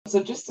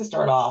So just to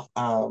start off,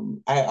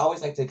 I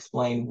always like to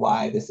explain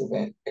why this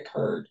event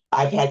occurred.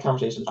 I've had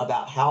conversations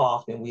about how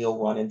often we'll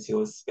run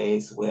into a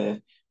space with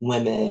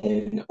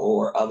women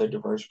or other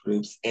diverse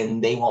groups,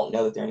 and they won't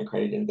know that they're an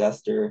accredited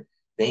investor.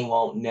 They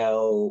won't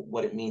know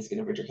what it means to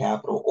get a venture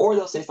capital, or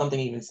they'll say something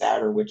even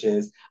sadder, which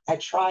is, "I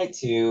tried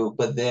to,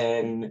 but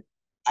then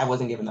I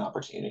wasn't given the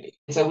opportunity."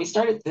 So we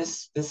started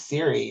this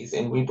series,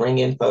 and we bring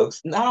in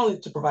folks not only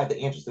to provide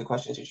the answers to the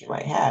questions that you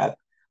might have,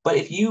 but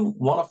if you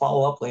want to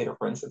follow up later,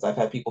 for instance, I've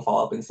had people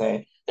follow up and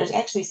say, "There's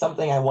actually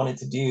something I wanted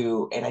to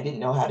do and I didn't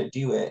know how to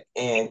do it.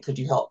 And could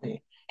you help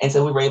me?" And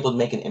so we were able to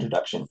make an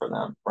introduction for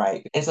them,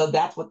 right? And so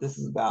that's what this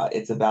is about.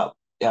 It's about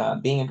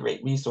being a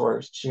great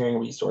resource, sharing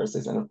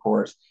resources, and of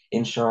course,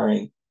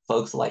 ensuring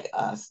folks like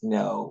us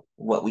know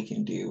what we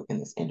can do in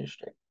this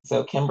industry.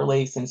 So,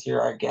 Kimberly, since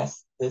you're our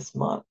guest this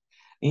month,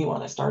 you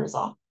want to start us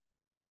off?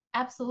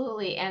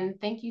 Absolutely. And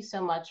thank you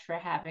so much for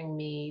having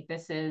me.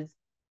 This is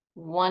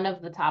one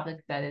of the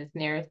topics that is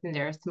nearest and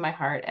dearest to my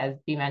heart, as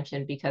you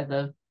mentioned, because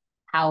of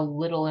how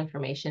little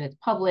information is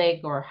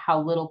public or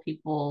how little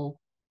people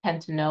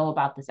tend to know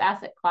about this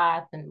asset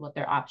class and what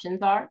their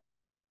options are.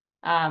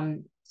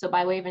 So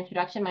by way of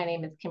introduction, my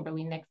name is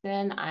Kimberley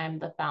Nixon. I'm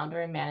the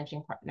founder and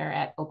managing partner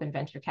at Open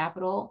Venture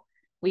Capital.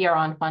 We are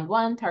on Fund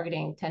One,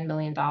 targeting $10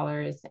 million,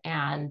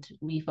 and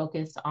we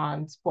focus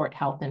on sport,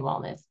 health, and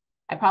wellness.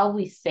 I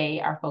probably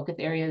say our focus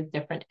area is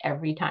different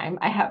every time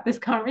I have this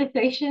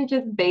conversation,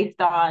 just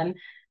based on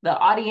the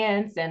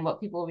audience and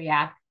what people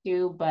react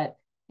to. But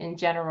in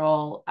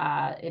general,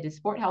 it is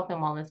sport, health,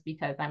 and wellness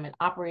because I'm an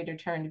operator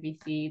turned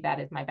VC. That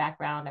is my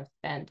background. I've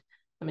spent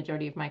the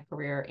majority of my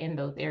career in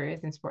those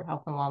areas in sport,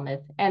 health, and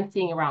wellness, and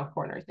seeing around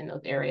corners in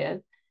those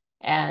areas.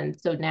 And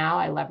so now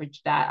I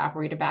leverage that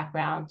operator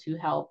background to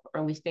help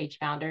early stage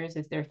founders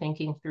as they're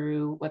thinking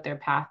through what their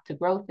path to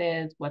growth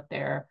is, what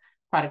their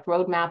product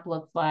roadmap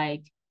looks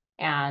like,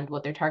 and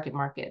what their target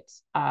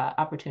markets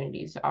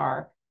opportunities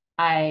are.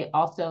 I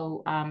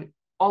also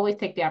always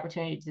take the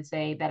opportunity to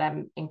say that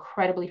I'm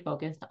incredibly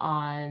focused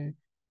on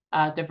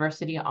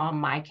diversity on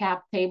my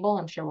cap table.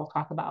 I'm sure we'll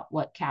talk about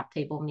what cap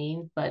table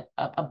means, but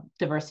a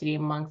diversity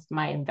amongst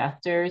my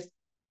investors.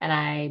 And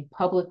I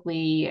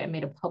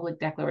made a public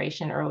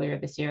declaration earlier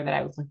this year that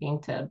I was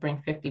looking to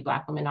bring 50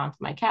 Black women onto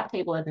my cap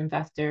table as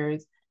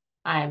investors.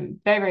 I'm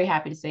very, very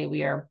happy to say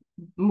we are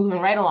moving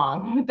right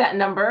along with that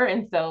number.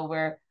 And so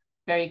we're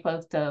very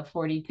close to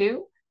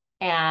 42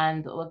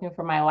 and looking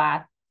for my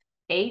last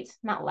eight,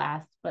 not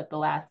last, but the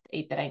last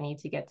eight that I need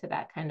to get to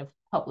that kind of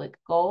public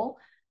goal,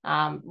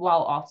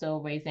 while also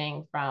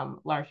raising from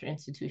larger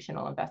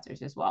institutional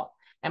investors as well.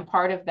 And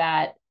part of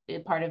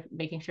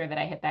making sure that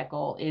I hit that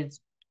goal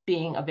is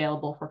being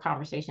available for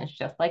conversations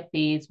just like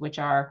these, which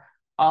are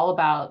all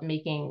about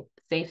making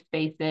safe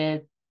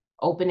spaces,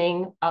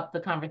 opening up the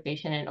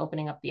conversation and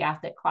opening up the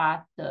asset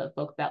class to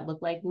folks that look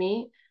like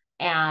me,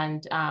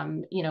 and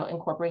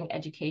incorporating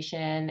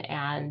education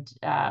and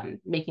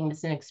making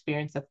this an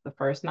experience that's the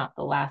first, not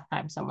the last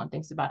time someone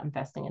thinks about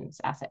investing in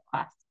this asset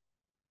class.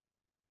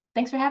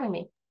 Thanks for having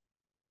me.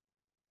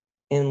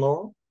 And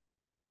Laurel?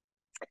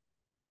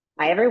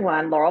 Hi,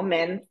 everyone. Laurel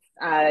Mintz,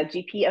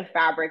 GP of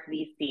Fabric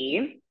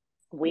VC.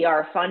 We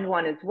are Fund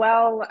One as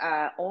well,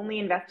 only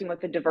investing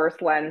with a diverse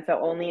lens, so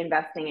only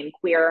investing in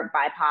queer,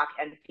 BIPOC,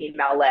 and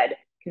female-led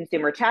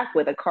consumer tech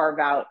with a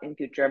carve-out in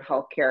future of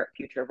healthcare,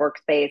 future of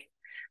workspace.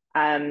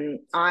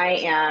 I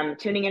am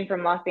tuning in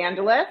from Los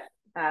Angeles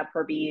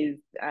per B's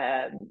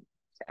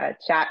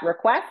chat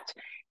request.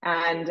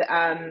 And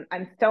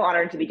I'm so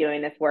honored to be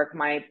doing this work.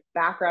 My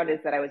background is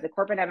that I was a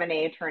corporate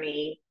M&A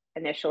attorney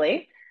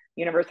initially.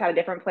 Universe had a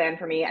different plan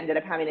for me, ended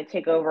up having to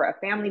take over a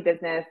family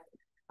business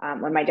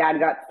when my dad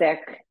got sick,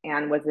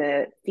 and was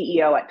a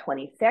CEO at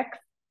 26.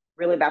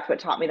 Really, that's what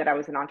taught me that I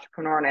was an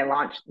entrepreneur. And I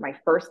launched my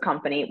first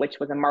company, which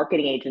was a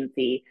marketing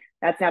agency.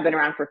 That's now been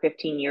around for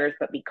 15 years.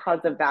 But because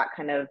of that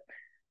kind of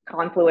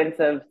confluence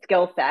of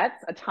skill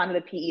sets, a ton of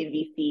the PE and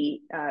VC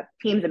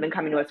teams have been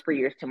coming to us for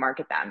years to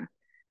market them.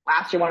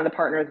 Last year, one of the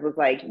partners was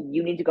like,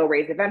 "You need to go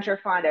raise a venture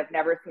fund. I've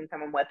never seen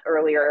someone with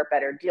earlier,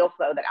 better deal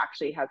flow that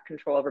actually has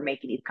control over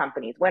making these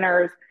companies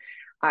winners."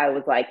 I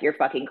was like, "You're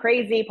fucking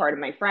crazy,"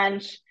 pardon my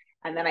French.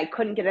 And then I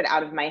couldn't get it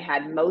out of my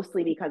head,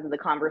 mostly because of the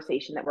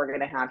conversation that we're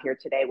going to have here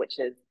today, which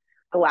is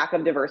the lack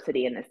of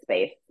diversity in this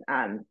space.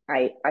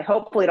 I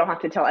hopefully don't have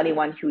to tell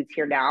anyone who's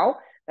here now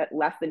that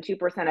less than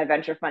 2% of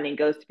venture funding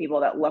goes to people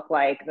that look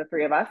like the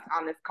three of us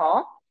on this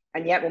call.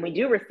 And yet when we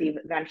do receive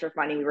venture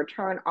funding, we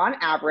return on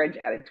average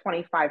at a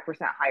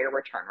 25% higher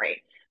return rate.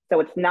 So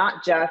it's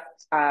not just,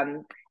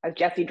 as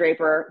Jesse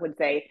Draper would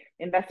say,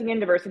 investing in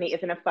diversity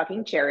isn't a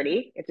fucking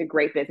charity. It's a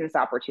great business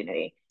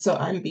opportunity. So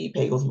I'm B.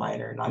 Pagels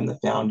Minor, and I'm the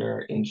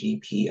founder and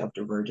GP of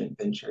Divergent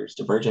Ventures.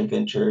 Divergent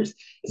Ventures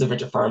is a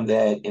venture firm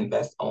that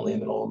invests only in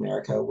Middle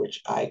America,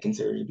 which I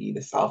consider to be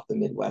the South, the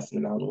Midwest,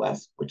 and the Mountain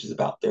West, which is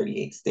about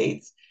 38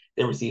 states.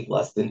 They receive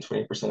less than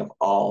 20% of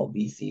all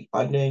VC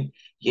funding,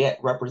 yet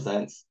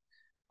represents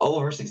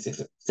over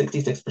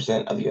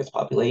 66% of the US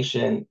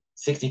population,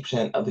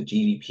 60% of the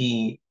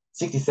GDP,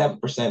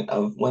 67%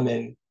 of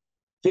women,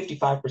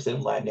 55% of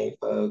Latinx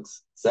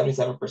folks,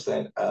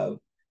 77% of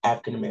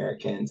African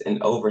Americans,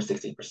 and over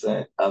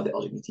 60% of the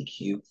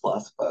LGBTQ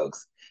plus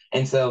folks.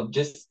 And so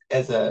just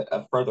as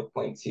a further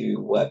point to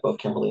what both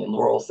Kimberly and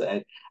Laurel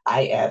said,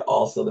 I add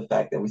also the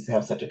fact that we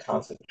have such a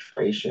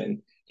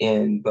concentration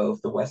in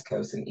both the West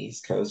Coast and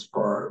East Coast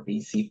for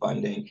VC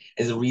funding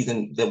is a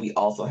reason that we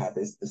also have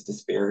this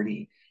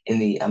disparity in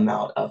the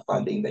amount of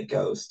funding that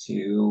goes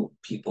to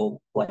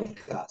people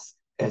like us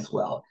as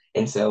well.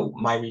 And so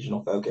my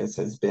regional focus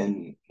has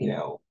been,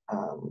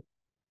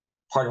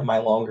 part of my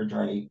longer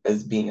journey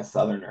as being a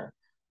Southerner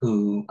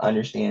who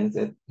understands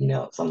that,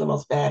 some of the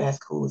most badass,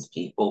 coolest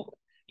people,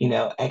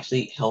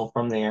 actually hail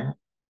from there.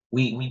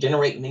 We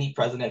generate many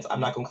presidents. I'm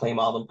not going to claim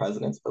all them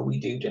presidents, but we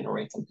do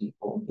generate some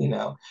people.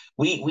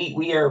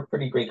 We are a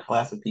pretty great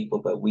class of people,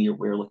 but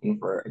we're looking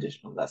for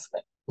additional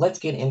investment. Let's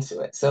get into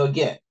it. So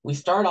again, we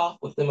start off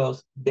with the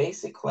most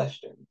basic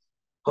questions,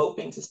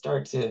 hoping to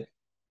start to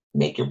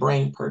make your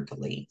brain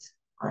percolate,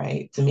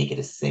 right? To make it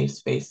a safe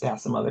space to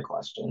ask some other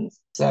questions.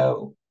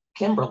 So,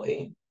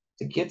 Kimberly,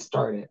 to get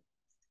started,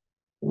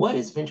 what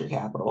is venture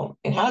capital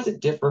and how does it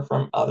differ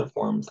from other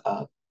forms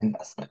of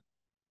investment?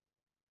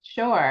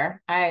 Sure.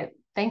 I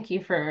thank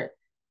you for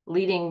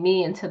leading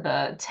me into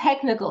the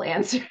technical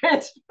answers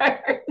first.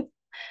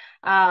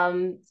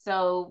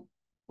 So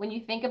when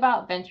you think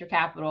about venture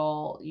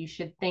capital, you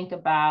should think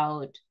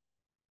about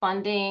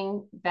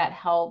funding that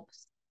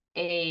helps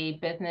a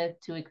business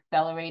to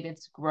accelerate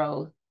its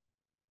growth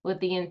with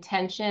the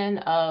intention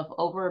of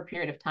over a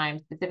period of time,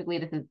 specifically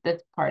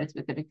this part is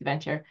specific to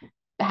venture,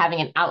 having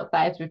an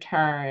outsized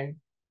return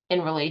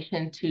in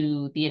relation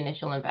to the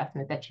initial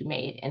investment that you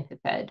made into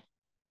said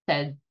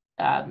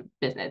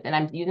business. And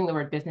I'm using the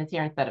word business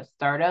here instead of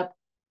startup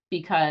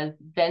because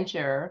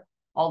venture,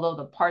 although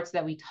the parts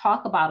that we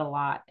talk about a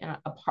lot and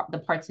the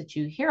parts that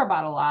you hear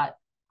about a lot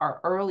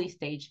are early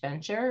stage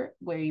venture,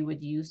 where you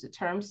would use the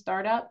term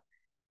startup.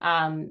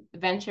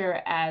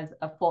 Venture as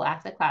a full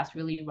asset class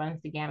really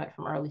runs the gamut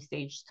from early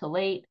stage to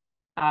late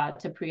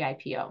to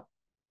pre-IPO.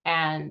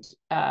 And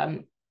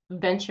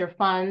venture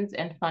funds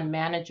and fund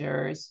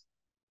managers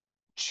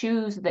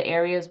choose the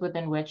areas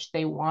within which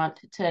they want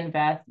to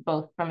invest,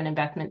 both from an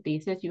investment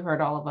thesis. You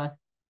heard all of us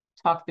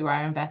talk through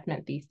our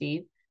investment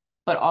theses,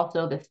 but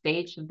also the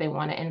stage that they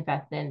want to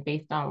invest in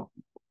based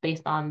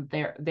on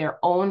their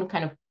own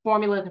kind of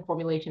formulas and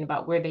formulation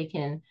about where they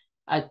can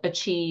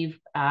achieve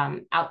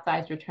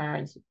outsized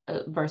returns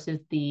versus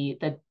the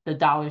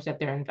dollars that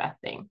they're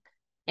investing.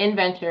 In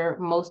venture,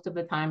 most of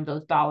the time,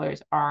 those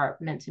dollars are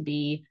meant to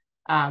be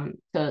to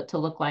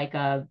look like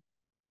a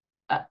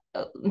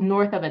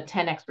north of a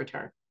 10x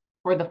return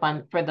for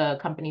the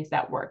companies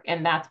that work.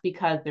 And that's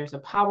because there's a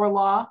power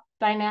law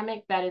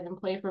dynamic that is in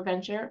play for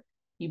venture.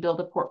 You build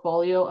a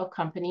portfolio of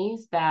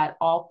companies that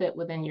all fit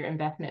within your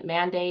investment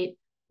mandate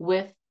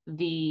with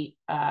the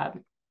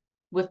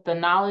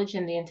knowledge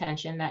and the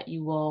intention that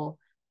you will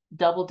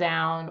double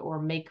down or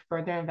make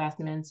further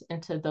investments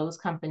into those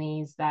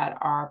companies that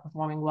are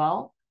performing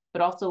well,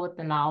 but also with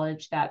the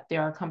knowledge that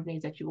there are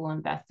companies that you will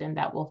invest in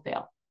that will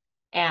fail.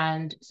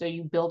 And so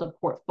you build a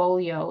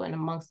portfolio, and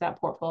amongst that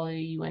portfolio,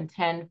 you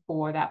intend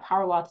for that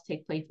power law to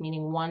take place,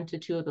 meaning 1 to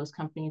 2 of those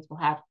companies will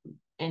have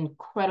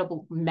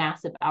incredible,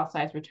 massive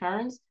outsized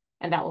returns,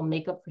 and that will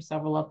make up for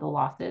several of the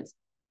losses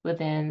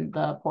within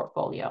the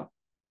portfolio.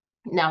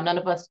 Now, none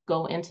of us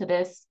go into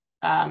this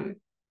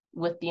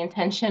with the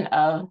intention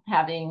of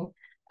having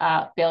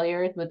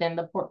failures within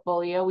the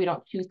portfolio. We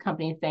don't choose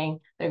companies saying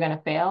they're going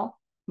to fail,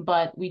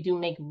 but we do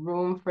make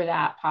room for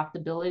that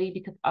possibility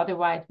because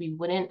otherwise we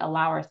wouldn't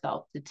allow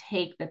ourselves to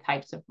take the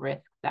types of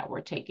risks that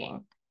we're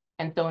taking.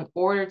 And so in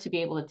order to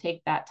be able to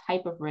take that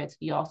type of risk,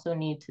 you also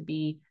need to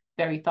be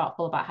very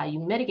thoughtful about how you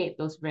mitigate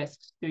those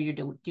risks through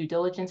your due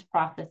diligence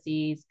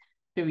processes,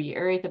 through your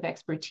areas of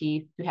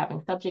expertise, through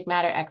having subject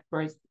matter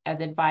experts as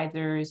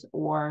advisors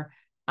or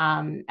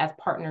as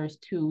partners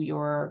to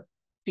your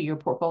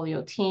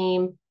portfolio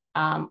team,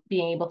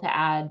 being able to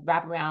add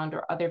wraparound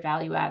or other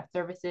value add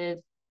services,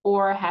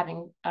 or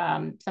having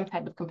some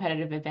type of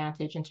competitive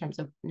advantage in terms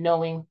of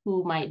knowing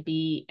who might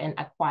be an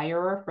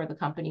acquirer for the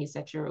companies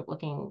that you're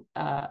looking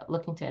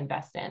to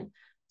invest in.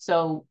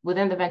 So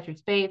within the venture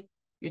space,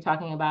 you're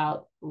talking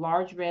about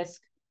large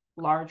risk,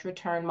 large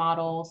return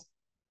models,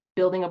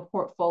 building a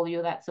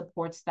portfolio that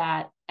supports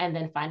that, and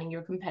then finding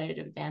your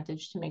competitive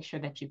advantage to make sure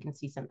that you can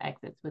see some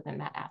exits within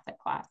that asset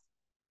class.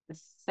 The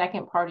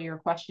second part of your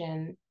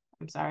question,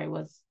 I'm sorry,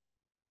 was?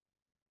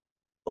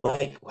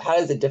 Like, how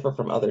does it differ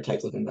from other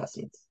types of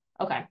investments?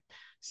 Okay.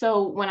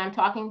 So when I'm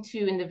talking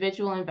to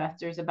individual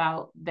investors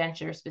about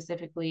venture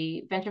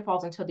specifically, venture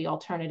falls into the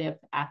alternative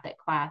asset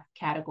class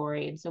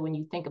category. And so when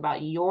you think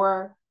about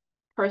your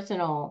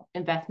personal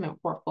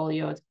investment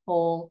portfolio as a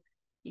whole,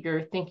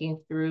 you're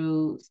thinking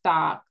through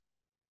stock,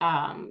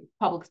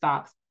 public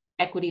stocks,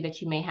 equity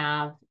that you may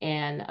have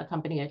in a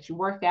company that you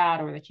work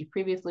at or that you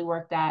previously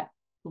worked at,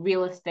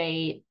 real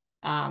estate,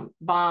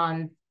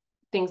 bonds,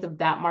 things of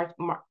that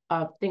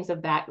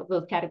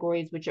those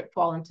categories which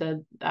fall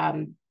into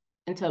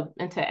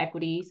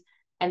equities,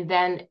 And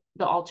then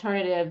the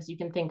alternatives you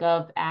can think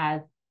of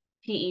as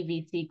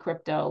PEVC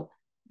crypto,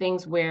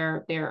 things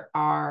where there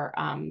are,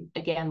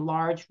 again,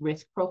 large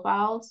risk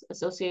profiles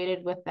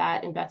associated with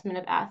that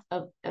investment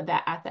of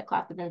that asset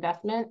class of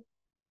investment.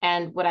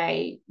 And what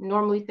I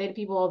normally say to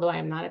people, although I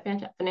am not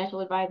a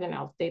financial advisor, and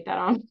I'll state that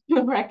on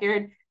the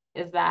record,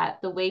 is that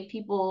the way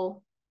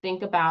people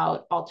think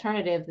about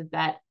alternatives is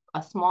that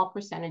a small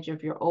percentage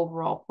of your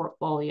overall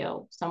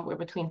portfolio, somewhere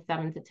between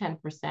 7 to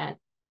 10%,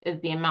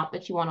 is the amount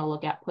that you want to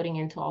look at putting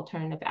into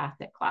alternative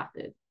asset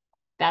classes.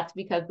 That's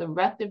because the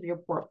rest of your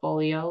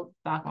portfolio,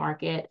 stock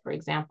market, for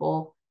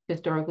example,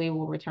 historically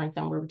will return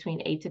somewhere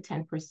between 8 to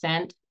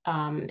 10%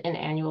 in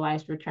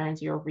annualized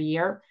returns year over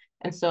year.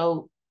 And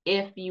so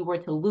if you were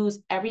to lose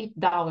every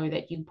dollar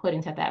that you put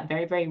into that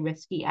very, very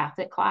risky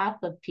asset class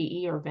of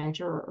PE or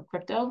venture or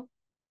crypto,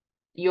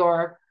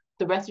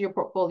 the rest of your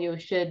portfolio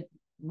should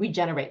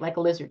regenerate like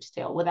a lizard's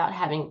tail without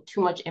having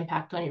too much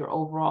impact on your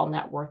overall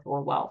net worth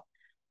or wealth.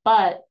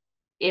 But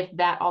if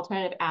that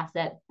alternative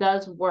asset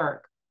does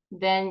work,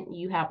 then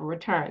you have a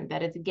return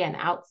that is, again,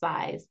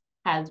 outsized,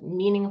 has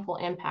meaningful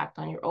impact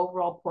on your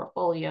overall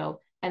portfolio.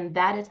 And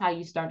that is how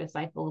you start a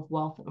cycle of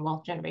wealth and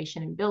wealth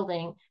generation and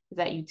building, is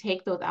that you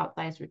take those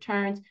outsized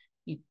returns,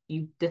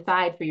 you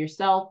decide for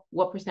yourself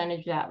what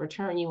percentage of that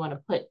return you want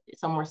to put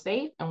somewhere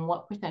safe and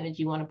what percentage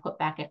you want to put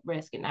back at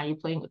risk. And now you're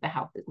playing with the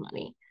house's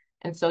money.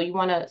 And so you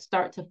want to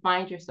start to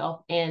find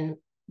yourself in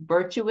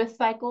virtuous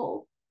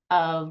cycles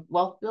of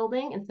wealth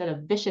building instead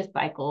of vicious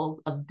cycles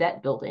of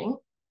debt building.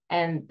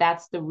 And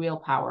that's the real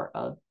power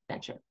of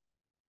venture.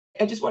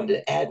 I just wanted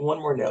to add one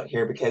more note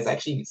here because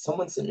actually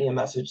someone sent me a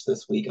message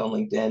this week on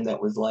LinkedIn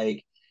that was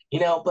like,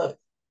 but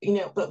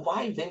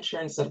why venture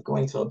instead of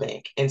going to a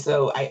bank? And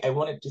so I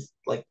want to just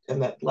like,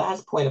 and that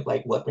last point of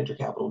like what venture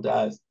capital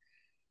does,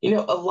 a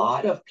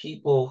lot of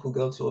people who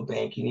go to a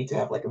bank, you need to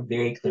have like a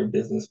very clear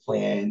business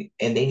plan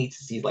and they need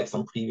to see like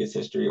some previous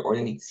history or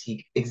they need to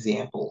see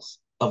examples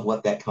of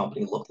what that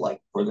company looked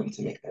like for them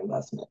to make an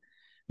investment.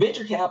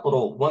 Venture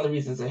capital, one of the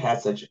reasons it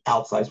has such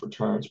outsized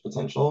returns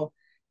potential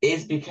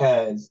is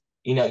because,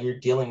 you're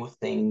dealing with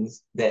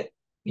things that,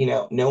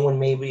 no one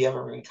maybe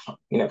ever,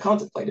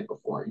 contemplated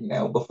before,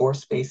 before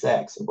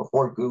SpaceX or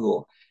before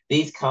Google.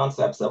 These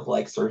concepts of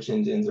like search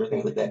engines or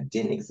things like that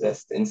didn't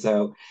exist. And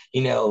so,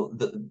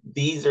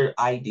 these are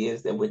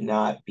ideas that would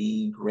not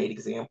be great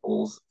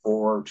examples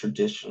for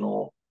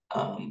traditional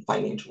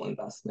financial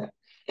investment.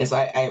 And so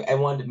I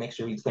wanted to make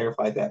sure we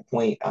clarified that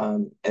point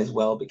as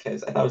well,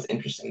 because I thought it was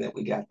interesting that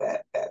we got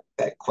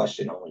that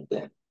question on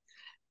LinkedIn.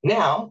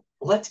 Now,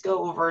 let's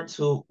go over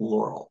to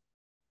Laurel.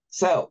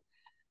 So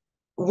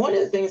one of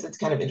the things that's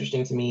kind of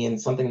interesting to me and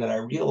something that I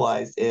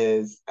realized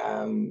is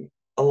a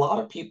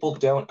lot of people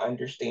don't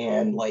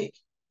understand, like,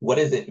 what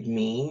does it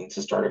mean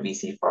to start a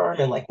VC firm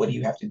and like, what do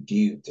you have to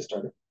do to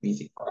start a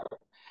VC firm?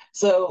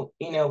 So,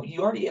 you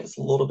already gave us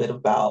a little bit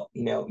about,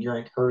 your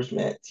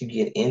encouragement to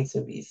get into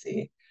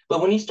VC.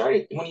 But when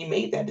you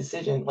made that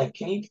decision, like,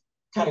 can you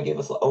kind of give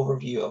us an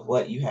overview of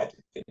what you had to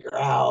figure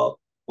out,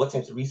 what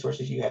types of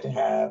resources you had to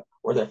have,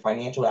 or their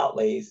financial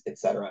outlays, et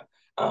cetera,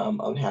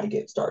 on how to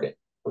get started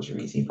with your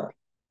VC firm?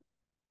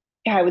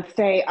 Yeah, I would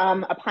say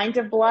a pint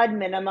of blood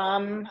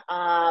minimum,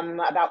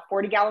 about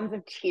 40 gallons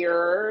of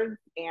tears,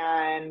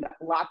 and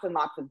lots of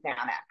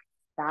Xanax.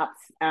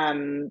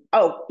 That's,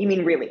 oh, you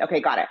mean really? Okay,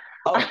 got it.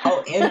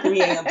 And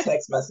 3 a.m.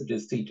 text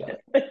messages to each other.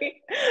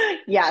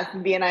 Yes,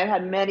 B and I have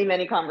had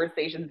many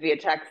conversations via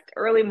text,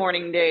 early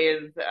morning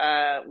days,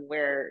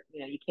 where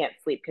you can't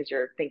sleep because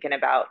you're thinking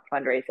about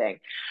fundraising.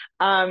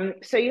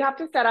 So you have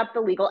to set up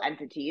the legal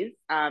entities.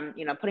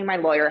 Putting my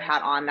lawyer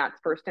hat on, that's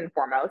first and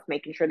foremost,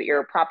 making sure that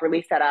you're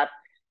properly set up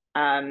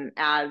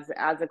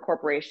as a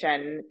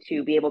corporation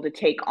to be able to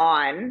take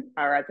on,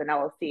 or as an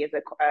LLC,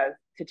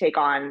 to take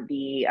on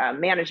the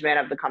management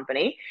of the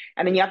company.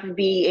 And then you have to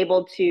be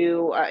able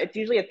to, it's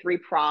usually a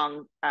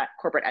 3-prong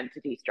corporate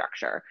entity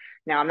structure.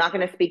 Now, I'm not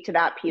going to speak to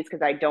that piece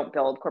because I don't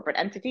build corporate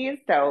entities.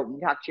 So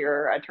you talk to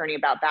your attorney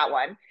about that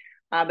one.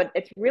 But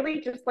it's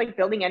really just like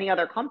building any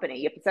other company.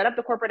 You have to set up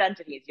the corporate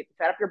entities. You have to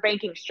set up your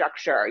banking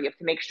structure. You have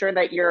to make sure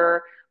that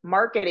your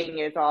marketing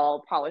is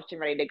all polished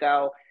and ready to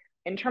go.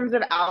 In terms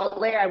of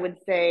outlay, I would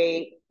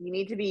say you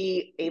need to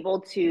be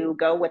able to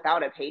go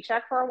without a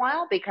paycheck for a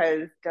while,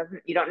 because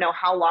you don't know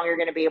how long you're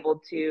going to be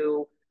able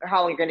to, or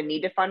how long you're going to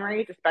need to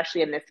fundraise,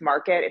 especially in this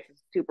market. It's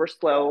a super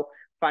slow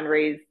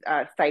fundraise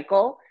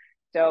cycle.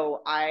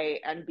 So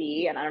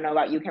and I don't know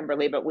about you,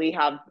 Kimberly, but we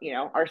have,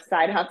 our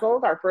side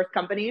hustles, our first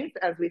companies,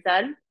 as we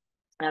said.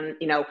 And,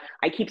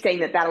 I keep saying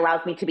that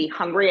allows me to be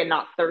hungry and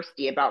not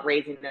thirsty about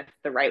raising this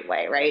the right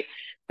way, right?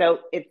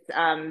 So it's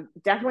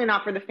definitely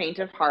not for the faint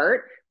of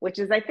heart, which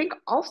is, I think,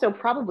 also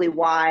probably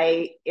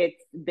why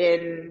it's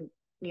been,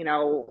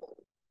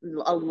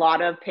 a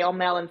lot of pale,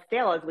 male, and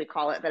stale, as we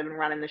call it, that have been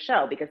running the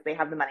show, because they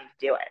have the money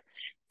to do it.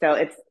 So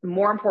it's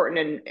more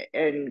important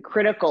and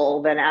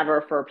critical than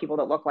ever for people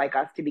that look like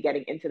us to be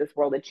getting into this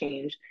world of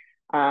change,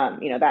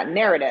 that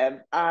narrative.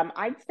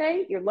 I'd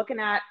say you're looking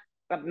at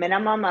a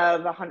minimum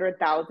of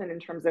 100,000 in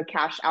terms of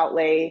cash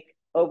outlay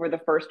over the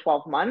first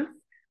 12 months.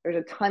 there's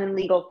a ton in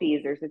legal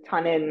fees, there's a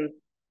ton in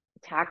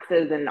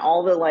taxes and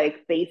all the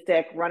like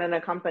basic running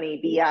a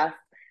company BS,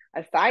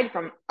 aside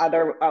from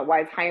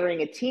otherwise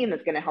hiring a team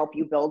that's going to help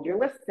you build your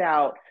lists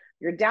out,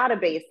 your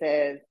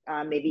databases.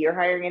 Maybe you're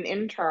hiring an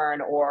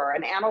intern or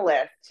an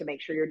analyst to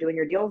make sure you're doing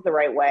your deals the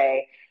right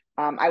way.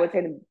 I would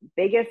say the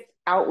biggest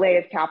outlay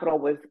of capital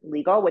was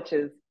legal, which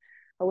is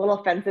a little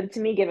offensive to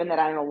me given that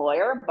I'm a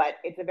lawyer, but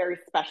it's a very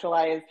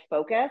specialized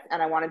focus.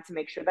 And I wanted to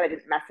make sure that I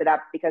didn't mess it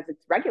up because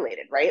it's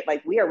regulated, right?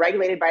 Like we are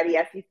regulated by the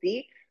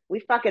SEC. We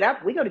fuck it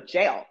up, we go to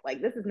jail.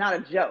 Like this is not a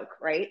joke,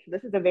 right?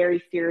 This is a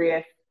very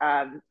serious,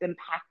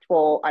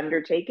 impactful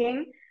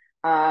undertaking.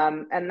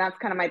 And that's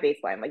kind of my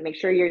baseline. Like make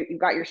sure you've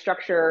got your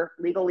structure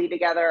legally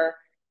together,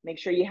 make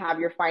sure you have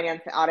your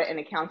finance, audit, and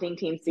accounting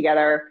teams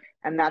together.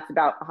 And that's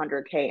about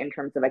 100K in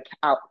terms of a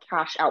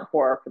cash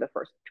outpour for the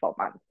first 12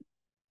 months.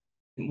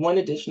 One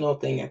additional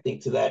thing I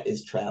think to that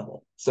is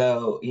travel.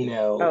 So,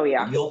 Oh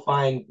yeah, you'll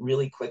find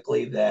really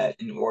quickly that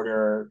in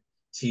order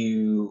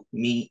to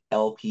meet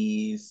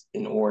LPs,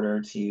 in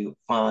order to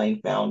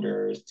find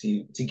founders,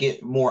 to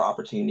get more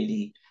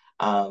opportunity,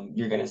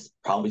 you're going to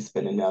probably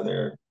spend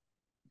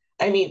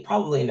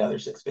probably another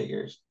six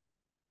figures,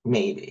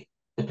 maybe,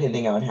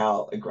 depending on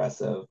how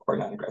aggressive or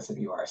not aggressive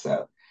you are.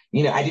 So,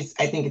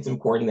 I think it's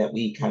important that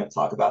we kind of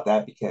talk about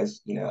that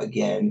because,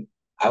 again,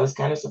 I was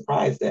kind of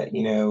surprised at,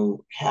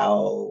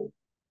 how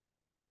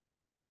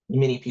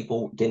many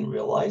people didn't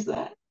realize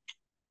that.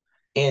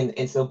 So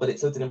it's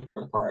an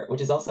important part,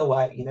 which is also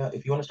why,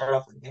 if you want to start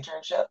off with an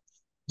internship,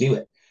 do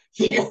it.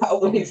 Figure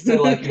out ways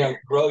to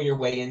grow your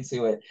way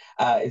into it.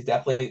 Is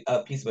definitely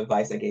a piece of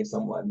advice I gave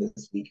someone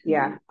this week who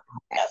yeah.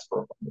 asked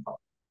for a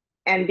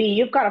And B,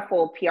 you've got a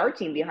full PR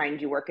team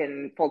behind you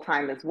working full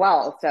time as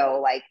well. So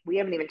like we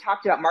haven't even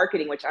talked about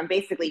marketing, which I'm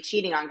basically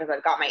cheating on because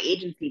I've got my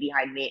agency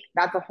behind me.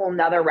 That's a whole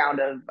nother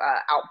round of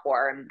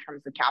outpour in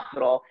terms of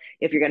capital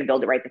if you're going to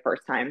build it right the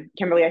first time.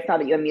 Kimberly, I saw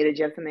that you unmuted. Do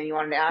you have something you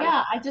wanted to add?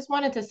 Yeah, I just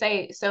wanted to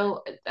say,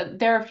 so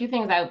there are a few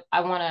things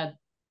I want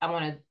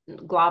to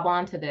glob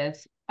onto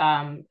this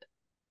in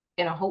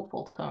a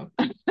hopeful tone.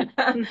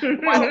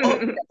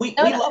 We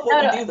love what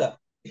we do though.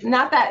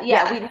 Not that,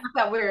 yeah. not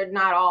that we're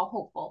not all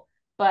hopeful,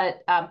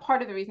 but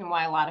part of the reason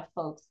why a lot of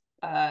folks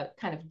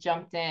kind of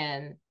jumped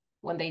in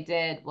when they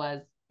did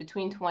was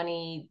between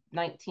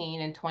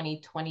 2019 and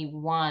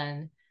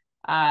 2021,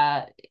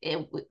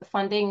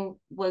 funding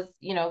was,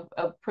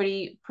 a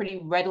pretty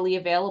readily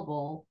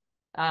available.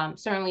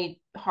 Certainly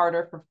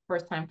harder for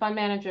first-time fund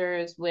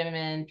managers,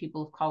 women,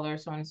 people of color,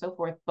 so on and so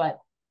forth, but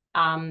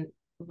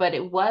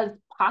it was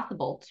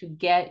possible to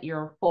get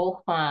your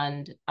full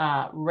fund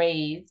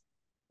raised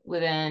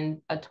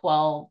within a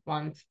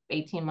 12-month,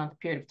 18-month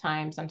period of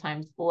time,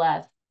 sometimes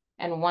less.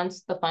 And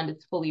once the fund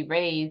is fully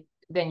raised,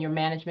 then your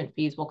management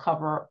fees will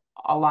cover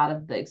a lot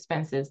of the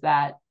expenses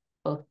that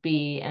both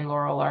B and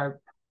Laurel are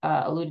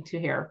alluded to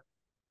here.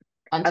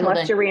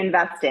 Unless you're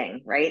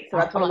reinvesting, right? So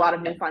that's what a lot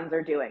of new funds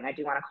are doing. I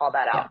do want to call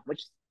that out,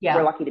 which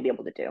we're lucky to be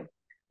able to do.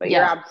 But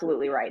you're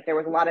absolutely right. There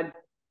was a lot of,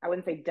 I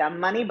wouldn't say dumb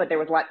money, but there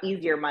was a lot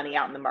easier money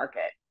out in the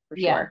market for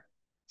sure.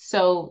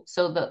 So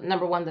the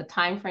number one, the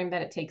time frame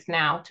that it takes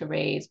now to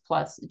raise,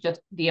 plus just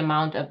the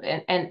amount of,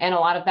 and a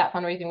lot of that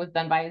fundraising was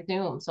done by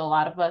Zoom. So a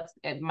lot of us,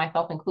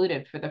 myself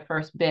included, for the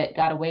first bit,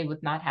 got away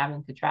with not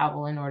having to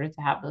travel in order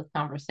to have those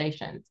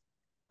conversations.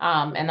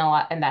 And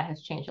that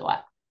has changed a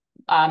lot.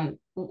 On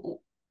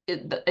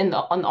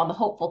the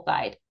hopeful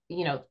side,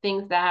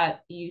 things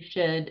that you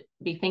should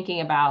be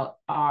thinking about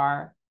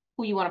are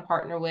who you want to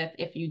partner with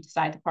if you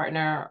decide to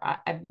partner.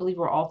 I believe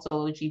we're all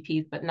solo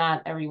GPs, but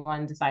not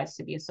everyone decides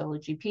to be a solo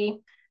GP.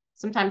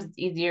 Sometimes it's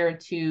easier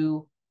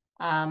to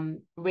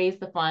raise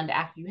the fund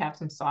after you have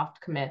some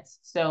soft commits.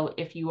 So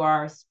if you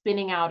are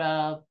spinning out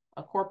of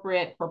a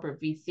corporate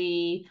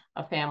VC,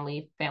 a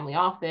family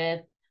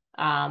office,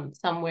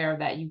 somewhere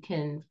that you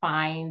can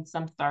find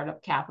some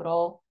startup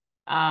capital,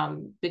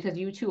 because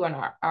you too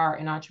are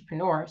an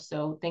entrepreneur.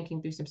 So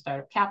thinking through some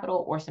startup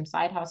capital or some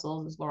side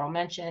hustles, as Laurel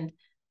mentioned,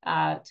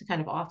 to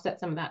kind of offset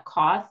some of that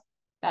cost,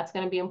 that's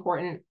going to be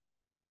important.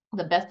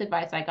 The best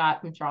advice I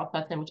got from Charles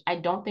Hudson, which I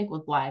don't think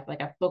was live,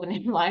 like I've spoken to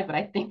him live, but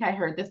I think I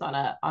heard this on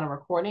a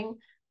recording,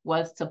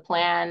 was to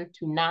plan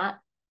to not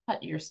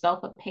cut yourself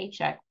a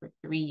paycheck for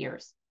 3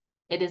 years.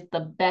 It is the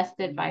best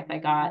advice I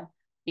got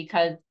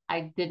because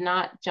I did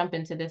not jump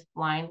into this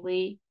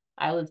blindly.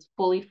 I was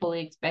fully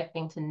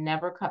expecting to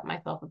never cut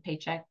myself a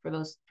paycheck for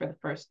the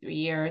first 3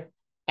 years.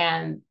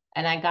 And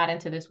I got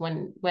into this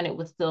when it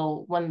was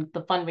still, when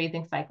the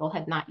fundraising cycle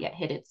had not yet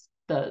hit its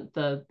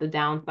the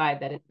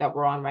downside that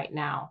we're on right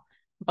now.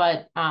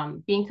 But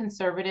being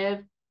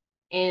conservative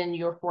in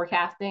your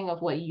forecasting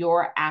of what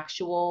your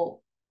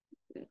actual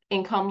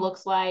income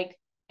looks like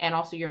and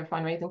also your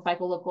fundraising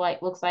cycle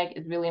looks like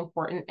is really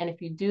important. And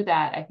if you do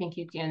that, I think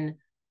you can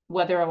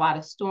weather a lot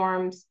of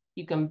storms.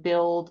 You can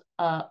build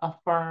a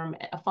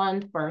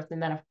fund first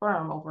and then a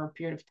firm over a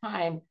period of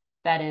time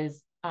that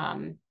is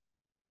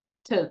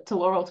to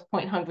Laurel's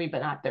point, hungry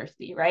but not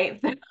thirsty,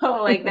 right?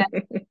 So like that,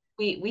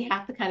 we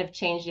have to kind of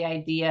change the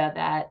idea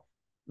that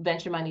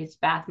venture money is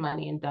fast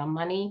money and dumb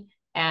money.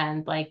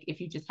 And like, if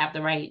you just have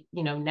the right,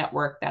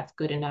 network, that's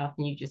good enough,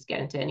 and you just get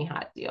into any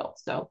hot deal.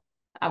 So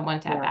I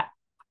want to have that.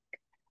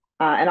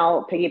 And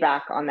I'll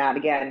piggyback on that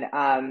again.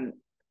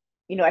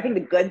 I think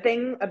the good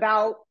thing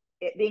about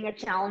it being a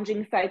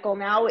challenging cycle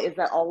now is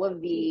that all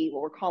of the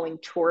what we're calling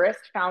tourist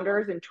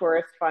founders and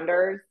tourist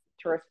funders,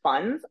 tourist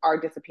funds are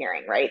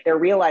disappearing, right? They're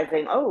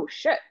realizing, oh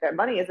shit, their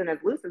money isn't as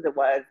loose as it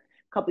was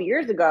a couple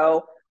years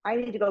ago. I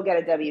need to go get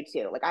a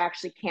W-2. Like I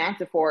actually can't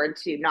afford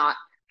to not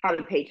have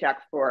a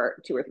paycheck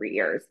for 2 or 3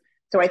 years.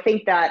 So I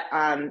think that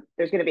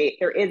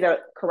there is a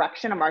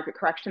correction, a market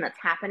correction that's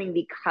happening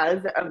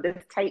because of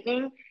this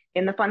tightening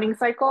in the funding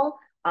cycle.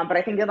 But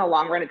I think in the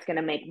long run, it's going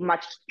to make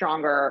much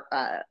stronger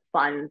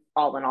funds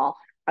all in all.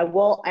 I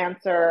will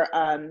answer.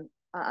 Don't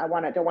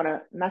want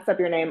to mess up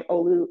your name,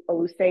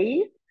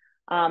 Olusei.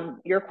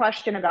 Your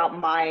question about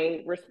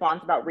my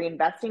response about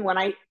reinvesting. When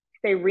I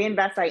say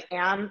reinvest, I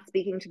am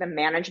speaking to the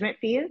management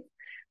fees.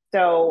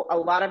 So a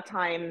lot of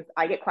times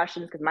I get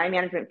questions because my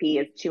management fee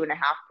is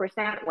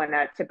 2.5% when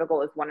a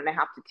typical is 1.5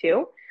 to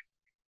 2.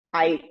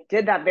 I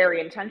did that very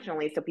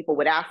intentionally so people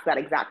would ask that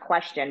exact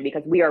question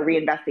because we are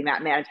reinvesting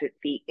that management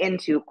fee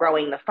into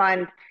growing the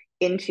fund,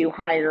 into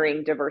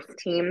hiring diverse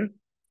team.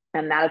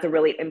 And that is a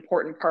really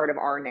important part of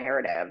our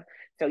narrative.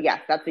 So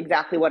yes, that's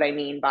exactly what I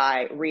mean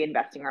by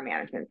reinvesting our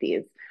management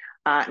fees.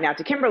 Now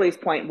to Kimberly's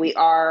point,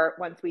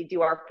 once we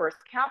do our first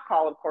cap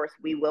call, of course,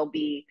 we will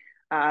be,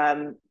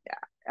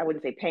 I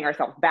wouldn't say paying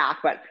ourselves back,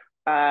 but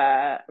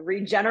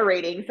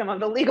regenerating some of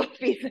the legal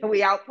fees that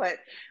we output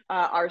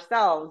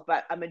ourselves,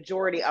 but a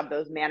majority of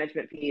those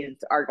management fees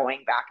are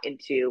going back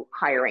into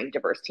hiring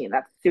diverse team.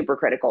 That's super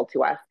critical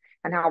to us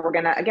and how we're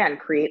going to, again,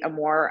 create a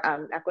more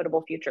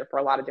equitable future for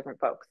a lot of different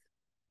folks.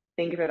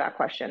 Thank you for that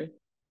question.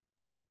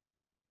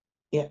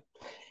 Yeah.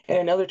 And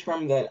another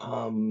term that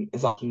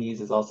is often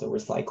used is also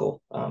recycle.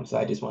 So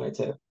I just wanted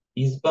to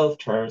use both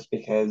terms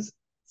because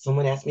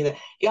someone asked me that.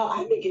 Yeah,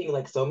 I've been getting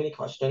like so many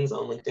questions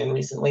on LinkedIn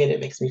recently, and it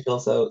makes me feel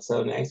so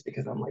nice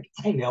because I'm like,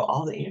 I know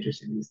all the answers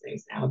to these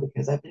things now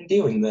because I've been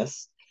doing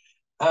this.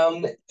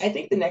 I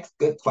think the next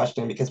good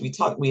question, because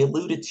we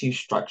alluded to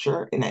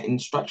structure,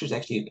 and structure is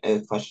actually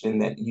a question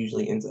that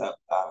usually ends up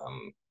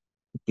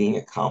being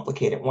a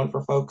complicated one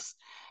for folks,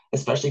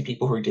 especially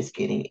people who are just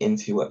getting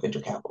into what venture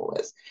capital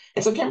is.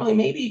 And so, Kimberly,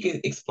 maybe you could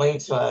explain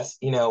to us,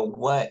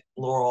 what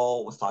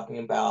Laurel was talking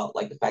about,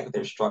 like the fact that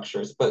there's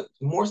structures, but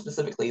more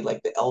specifically,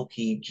 like the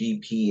LP,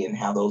 GP, and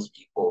how those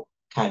people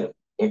kind of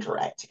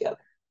interact together.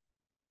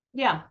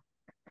 Yeah.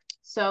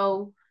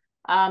 So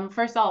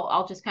first,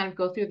 I'll just kind of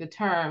go through the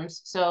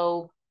terms.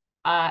 So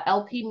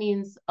LP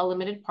means a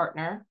limited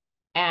partner,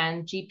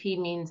 and GP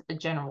means a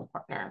general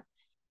partner.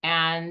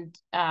 And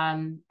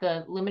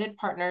the limited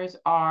partners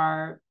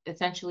are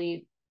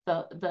essentially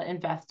the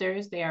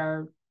investors. They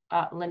are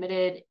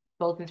limited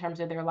both in terms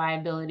of their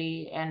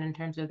liability and in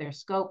terms of their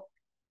scope,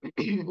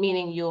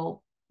 meaning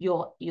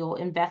you'll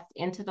invest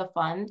into the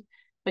fund,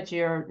 but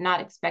you're not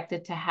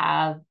expected to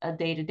have a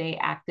day-to-day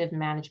active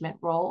management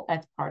role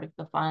as part of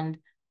the fund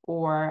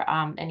or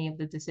any of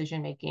the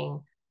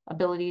decision-making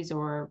abilities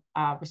or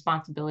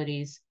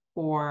responsibilities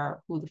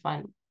for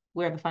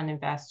where the fund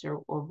invests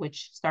or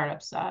which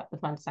startups the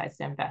fund decides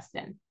to invest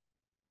in.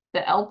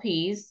 The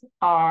LPs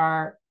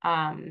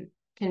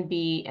can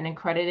be an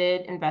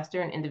accredited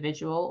investor, an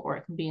individual, or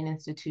it can be an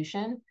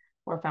institution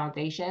or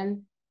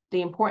foundation.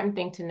 The important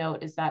thing to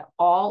note is that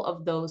all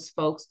of those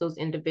folks, those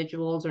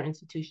individuals or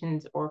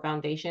institutions or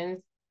foundations,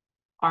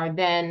 are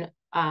then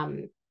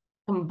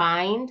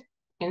combined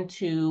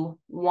into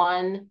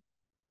one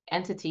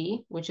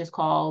entity, which is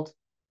called,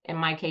 in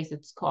my case,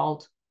 it's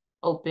called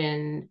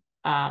Open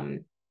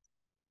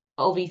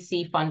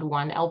OVC Fund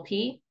 1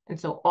 LP. And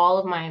so all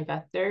of my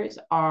investors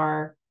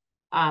are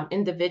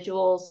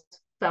individuals,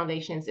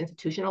 foundations,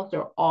 institutionals.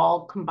 They're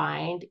all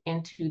combined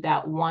into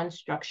that one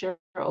structure,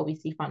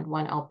 OVC Fund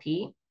 1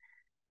 LP.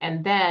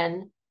 And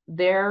then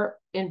their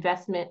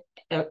investment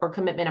or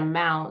commitment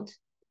amount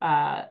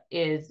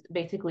is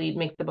basically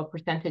makes up a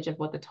percentage of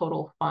what the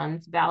total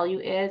fund's value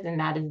is, and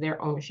that is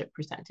their ownership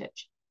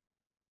percentage.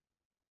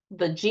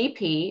 The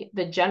GP,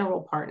 the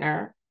general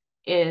partner,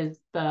 is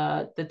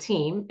the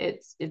team.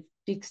 It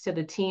speaks to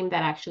the team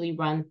that actually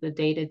runs the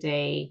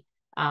day-to-day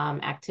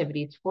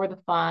activities for the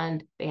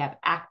fund. They have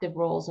active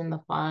roles in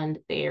the fund.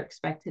 They are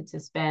expected to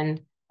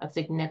spend a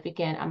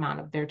significant amount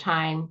of their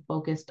time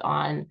focused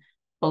on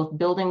both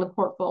building the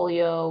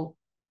portfolio,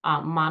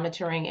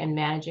 monitoring and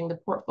managing the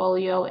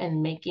portfolio,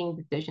 and making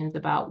decisions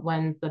about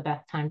when's the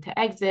best time to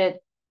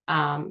exit,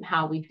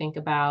 how we think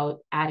about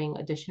adding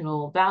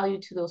additional value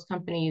to those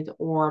companies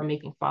or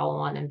making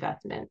follow-on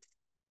investments.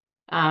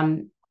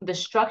 The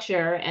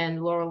structure,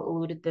 and Laurel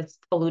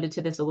alluded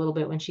to this a little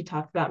bit when she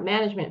talked about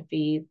management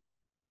fees,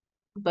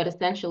 but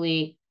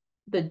essentially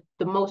the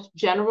most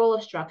general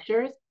of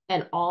structures,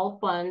 and all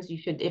funds,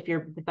 if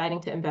you're deciding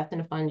to invest in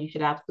a fund, you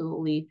should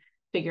absolutely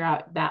figure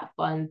out that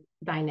fund's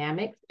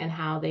dynamics and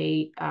how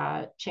they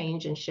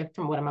change and shift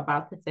from what I'm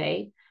about to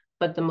say.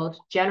 But the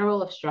most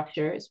general of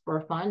structures for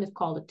a fund is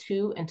called a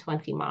 2 and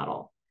 20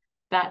 model.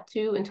 That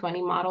 2 and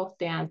 20 model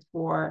stands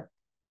for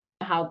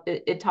how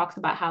it talks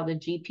about how the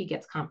GP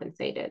gets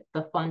compensated.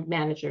 The fund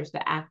managers,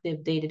 the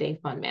active day-to-day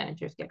fund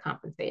managers get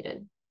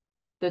compensated.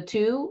 The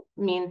 2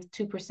 means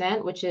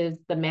 2%, which is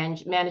the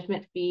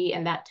management fee,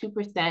 and that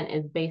 2%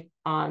 is based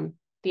on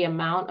the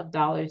amount of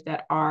dollars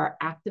that are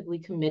actively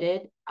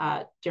committed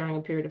during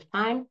a period of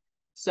time.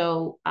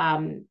 So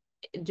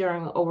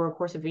over a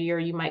course of a year,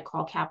 you might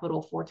call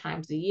capital 4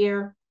 times a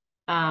year.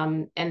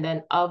 And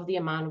then of the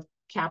amount of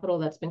capital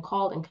that's been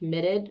called and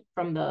committed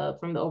from the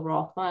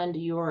overall fund,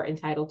 you're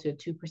entitled to a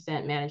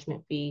 2%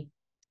 management fee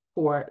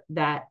for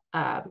that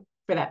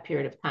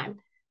period of time.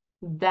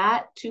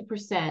 That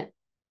 2%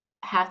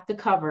 has to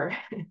cover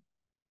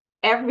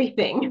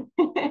everything,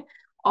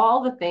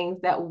 all the things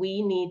that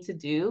we need to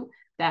do.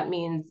 That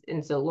means,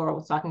 and so Laurel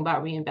was talking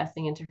about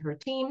reinvesting into her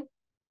team.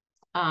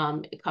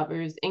 It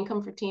covers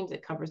income for teams.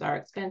 It covers our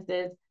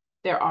expenses.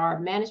 There are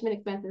management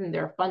expenses and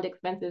there are fund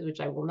expenses, which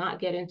I will not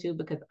get into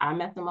because I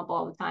mess them up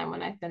all the time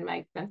when I send my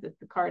expenses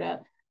to Carta.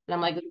 And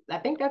I'm like, I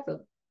think that's a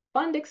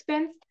fund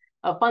expense,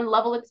 a fund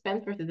level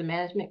expense versus a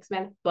management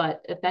expense.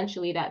 But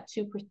essentially that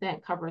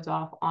 2% covers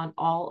off on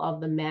all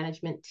of the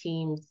management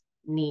team's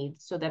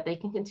needs so that they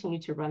can continue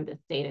to run this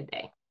day to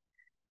day.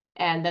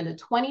 And then the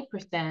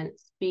 20%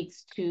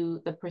 speaks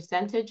to the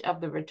percentage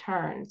of the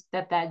returns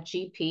that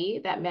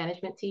GP, that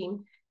management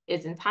team,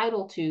 is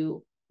entitled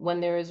to when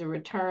there is a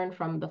return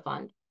from the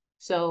fund.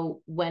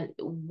 So when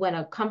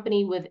a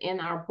company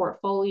within our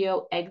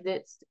portfolio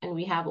exits and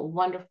we have a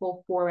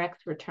wonderful 4x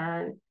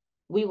return,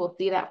 we will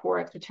see that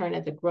 4x return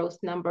as a gross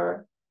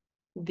number.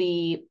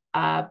 The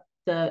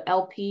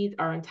LPs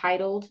are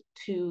entitled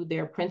to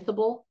their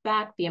principal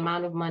back, the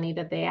amount of money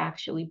that they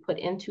actually put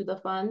into the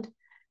fund.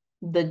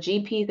 The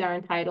GPs are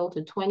entitled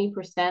to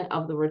 20%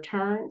 of the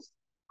returns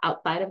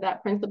outside of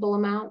that principal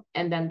amount,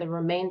 and then the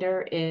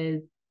remainder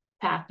is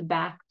passed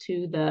back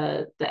to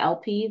the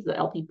LPs, the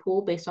LP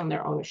pool, based on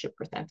their ownership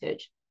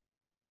percentage.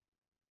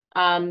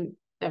 I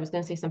was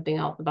going to say something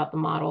else about the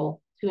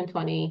model, 2 and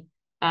 20.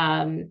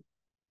 I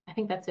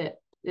think that's it.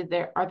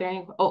 Are there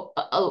any?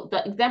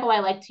 The example I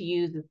like to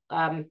use is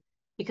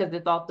because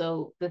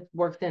this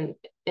works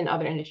in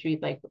other industries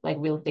like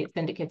real estate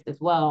syndicates as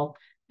well.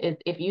 Is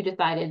if you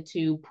decided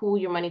to pool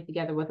your money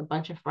together with a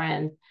bunch of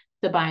friends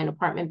to buy an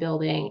apartment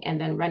building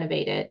and then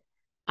renovate it,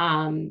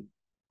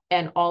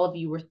 and all of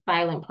you were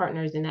silent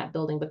partners in that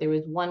building, but there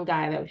was one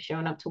guy that was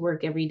showing up to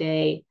work every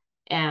day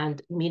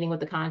and meeting with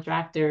the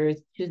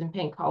contractors, choosing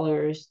paint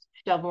colors,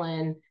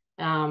 shoveling,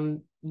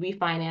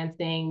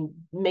 refinancing,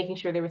 making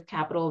sure there was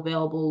capital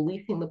available,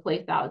 leasing the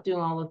place out,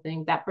 doing all the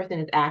things. That person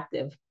is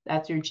active.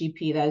 That's your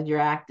GP. That is your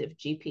active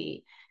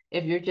GP.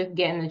 If you're just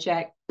getting the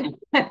check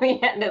at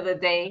the end of the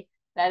day,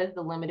 that is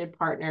the limited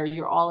partner.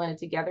 You're all in it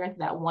together into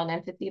that one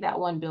entity, that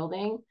one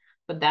building.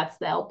 But that's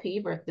the LP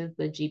versus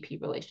the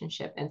GP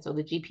relationship. And so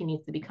the GP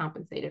needs to be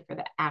compensated for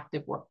the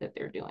active work that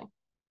they're doing.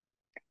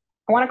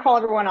 I want to call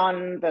everyone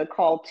on the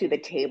call to the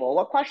table.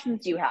 What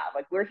questions do you have?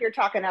 Like, we're here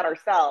talking at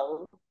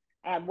ourselves.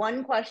 I had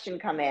one question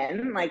come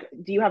in. Like,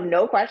 do you have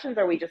no questions?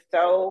 Are we just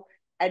so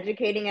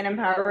educating and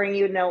empowering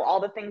you to know all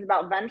the things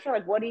about venture?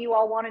 Like, what do you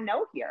all want to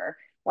know here?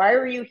 Why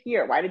are you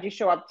here? Why did you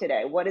show up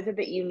today? What is it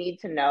that you need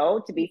to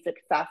know to be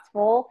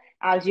successful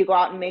as you go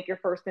out and make your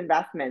first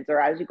investments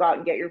or as you go out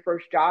and get your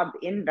first job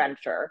in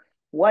venture?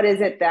 What is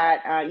it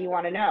that you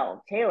want to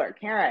know? Taylor,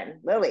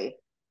 Karen, Lily.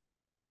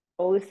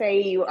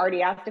 Oluse, you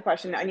already asked a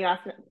question and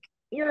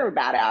you're a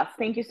badass.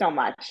 Thank you so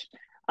much.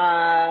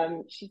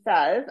 She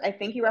says, I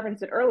think you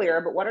referenced it earlier,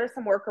 but what are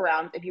some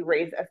workarounds if you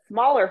raise a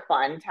smaller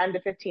fund, 10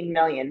 to 15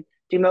 million?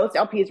 Do most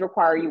LPs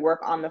require you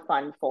work on the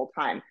fund full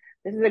time?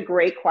 This is a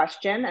great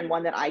question and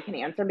one that I can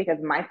answer because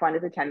my fund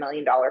is a $10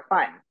 million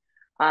fund.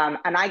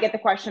 And I get the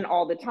question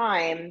all the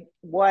time,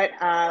 where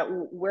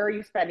are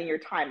you spending your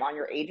time, on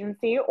your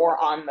agency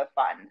or on the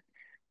fund?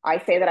 I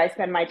say that I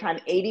spend my time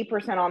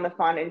 80% on the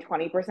fund and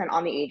 20%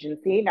 on the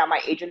agency. Now, my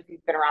agency's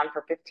been around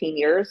for 15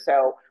 years,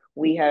 so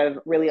we have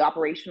really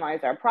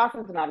operationalized our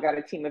process, and I've got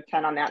a team of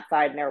 10 on that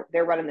side, and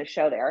they're running the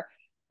show there.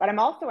 But I'm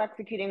also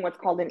executing what's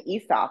called an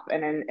ESOP,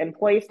 an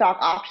employee stock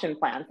option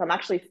plan. So I'm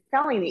actually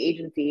selling the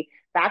agency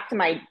back to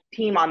my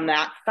team on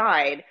that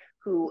side,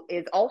 who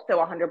is also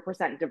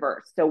 100%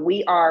 diverse. So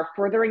we are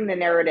furthering the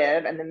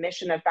narrative and the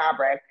mission of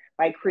Fabric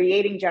by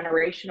creating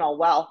generational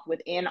wealth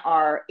within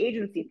our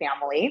agency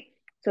family,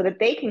 so that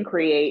they can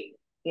create,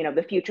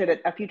 a future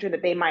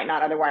that they might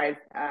not otherwise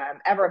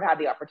ever have had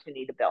the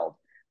opportunity to build.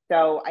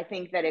 So I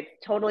think that it's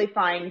totally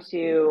fine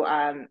to,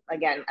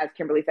 again, as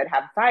Kimberly said,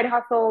 have side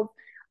hustles.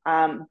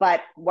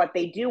 But what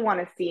they do want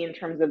to see in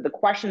terms of the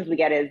questions we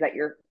get is that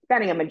you're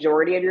spending a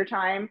majority of your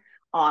time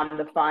on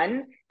the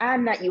fund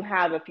and that you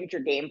have a future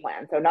game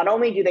plan. So not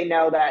only do they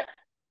know that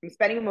I'm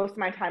spending most of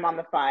my time on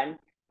the fund,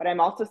 but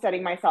I'm also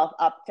setting myself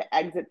up to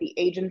exit the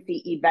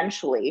agency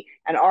eventually.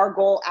 And our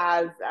goal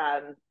as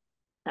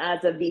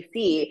a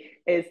VC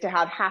is to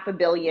have $500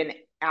 million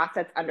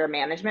assets under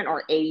management,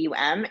 or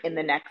AUM, in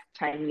the next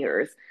 10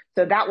 years.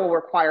 So that will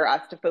require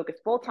us to focus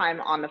full time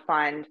on the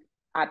fund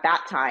at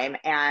that time,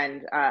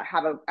 and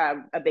have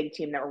a big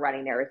team that were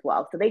running there as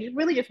well. So they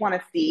really just want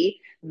to see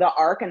the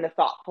arc and the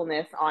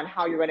thoughtfulness on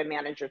how you're going to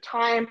manage your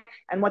time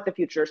and what the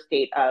future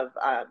state of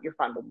your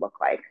fund would look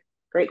like.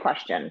 Great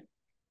question.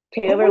 I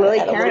Taylor, want to Lily,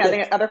 add a Karen, little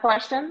bit. other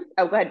questions?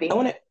 Oh, go ahead, I B.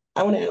 want to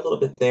I want to add a little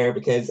bit there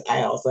because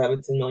I also have a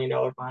 $10 million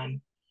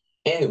fund.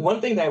 And one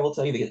thing that I will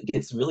tell you that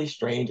gets really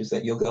strange is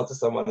that you'll go to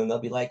someone and they'll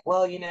be like,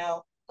 well,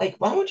 like,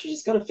 why don't you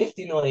just go to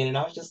 50 million? And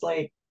I was just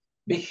like,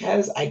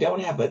 because I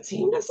don't have a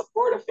team to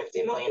support a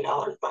 $50 million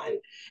fund.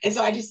 And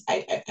so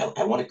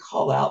I want to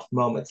call out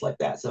moments like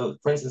that. So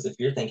for instance, if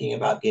you're thinking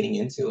about getting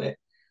into it,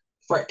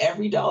 for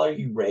every dollar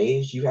you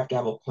raise, you have to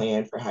have a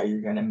plan for how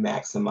you're going to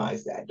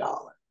maximize that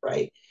dollar,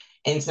 right?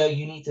 And so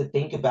you need to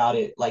think about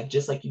it like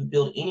just like you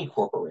build any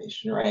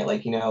corporation, right?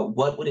 Like,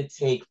 what would it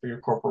take for your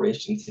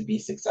corporation to be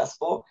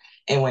successful?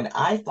 And when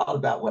I thought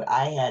about what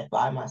I had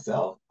by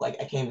myself, like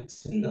I came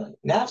to 10 million.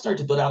 Now I've started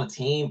to build out a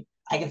team.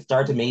 I can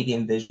start to maybe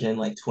envision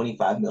like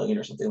 25 million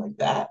or something like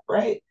that,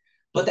 right?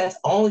 But that's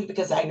only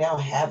because I now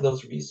have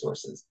those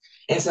resources.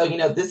 And so,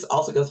 this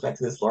also goes back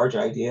to this larger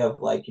idea of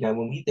like,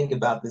 when we think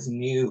about this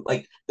new,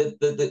 like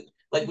the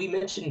like we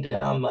mentioned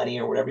dumb money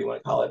or whatever you want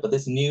to call it, but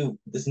this new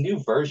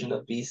version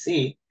of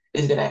VC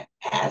is going to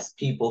ask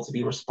people to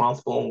be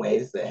responsible in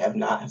ways that have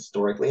not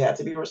historically had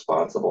to be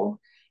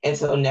responsible. And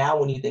so now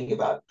when you think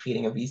about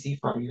creating a VC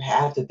firm, you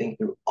have to think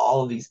through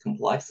all of these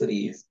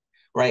complexities,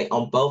 right,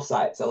 on both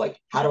sides. So like,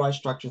 how do I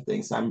structure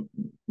things so I'm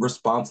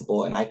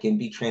responsible and I can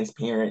be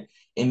transparent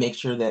and make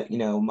sure that,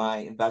 my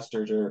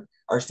investors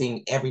are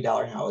seeing every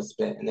dollar how it's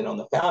spent. And then on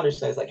the founder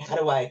side, it's like, how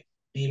do I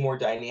be more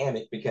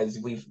dynamic? Because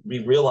we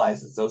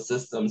realized that those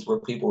systems where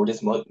people were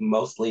just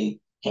mostly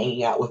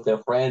hanging out with their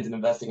friends and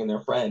investing in their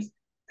friends,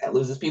 that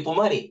loses people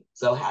money.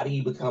 So how do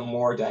you become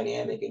more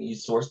dynamic and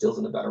use source deals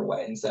in a better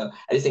way? And so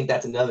I just think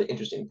that's another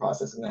interesting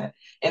process in that.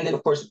 And then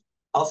of course,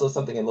 also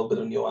something a little bit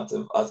of nuance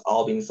of us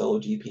all being solo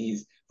GPs.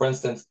 For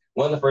instance,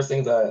 one of the first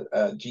things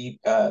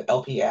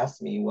LP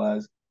asked me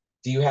was,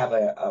 do you have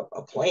a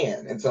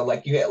plan? And so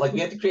like we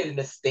had to create an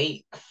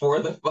estate for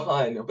the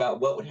fund about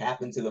what would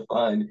happen to the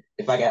fund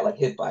if I got like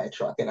hit by a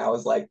truck. And I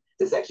was like,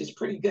 this actually is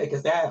pretty good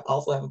because I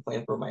also have a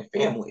plan for my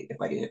family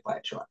if I get hit by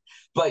a truck.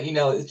 But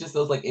it's just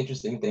those like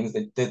interesting things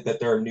that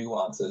there are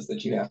nuances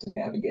that you have to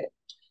navigate.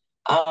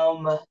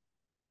 Um,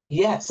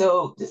 yeah,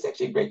 so this is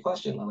actually a great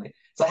question, Lily.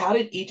 So how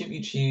did each of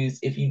you choose,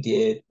 if you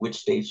did, which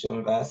stage to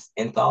invest,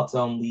 and thoughts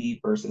on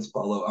lead versus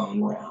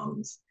follow-on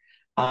rounds?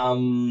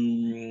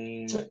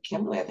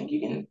 Kimberly, I think you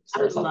can I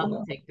start would us off love on to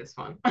that. take this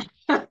one.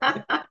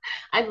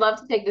 I'd love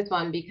to take this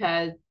one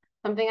because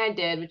something I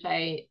did, which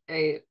I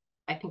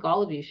think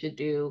all of you should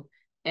do,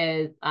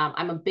 is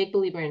I'm a big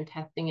believer in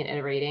testing and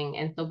iterating.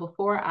 And so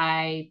before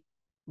I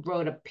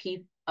wrote a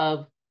piece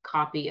of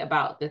copy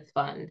about this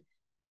fund,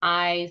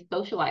 I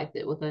socialized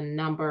it with a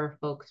number of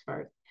folks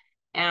first.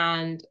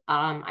 And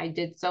I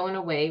did so in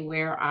a way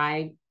where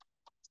I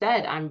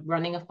said, I'm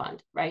running a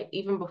fund, right?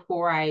 Even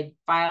before I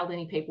filed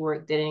any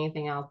paperwork, did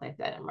anything else, I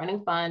said, I'm running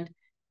a fund.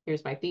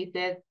 Here's my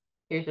thesis.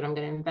 Here's what I'm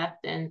going to invest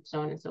in,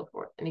 so on and so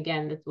forth. And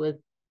again, this was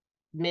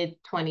mid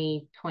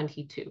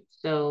 2022.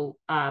 So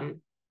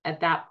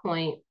at that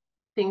point,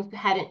 things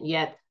hadn't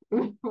yet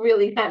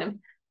really kind of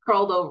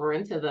curled over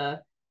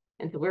into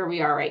where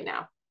we are right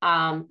now.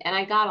 And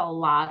I got a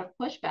lot of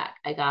pushback.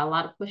 I got a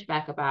lot of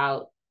pushback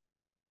about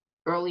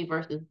early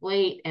versus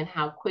late and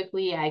how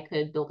quickly I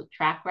could build a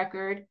track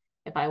record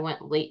if I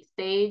went late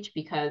stage,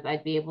 because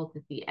I'd be able to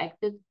see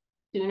exits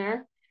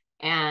sooner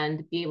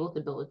and be able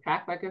to build a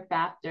track record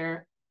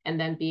faster, and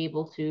then be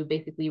able to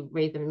basically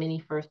raise a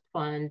mini first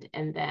fund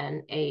and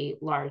then a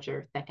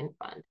larger second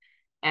fund.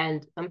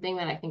 And something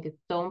that I think is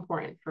so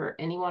important for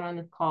anyone on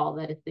this call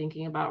that is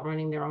thinking about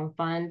running their own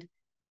fund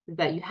is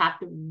that you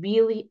have to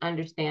really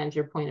understand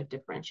your point of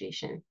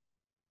differentiation.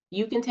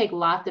 You can take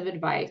lots of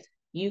advice,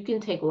 you can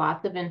take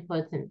lots of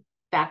inputs and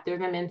factor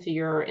them into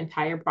your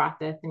entire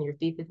process and your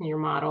thesis and your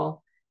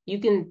model.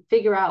 You can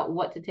figure out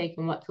what to take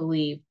and what to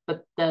leave,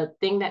 but the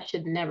thing that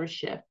should never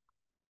shift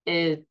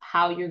is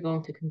how you're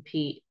going to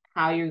compete,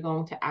 how you're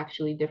going to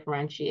actually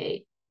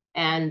differentiate.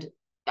 And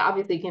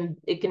obviously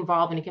it can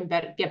evolve and it can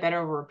get better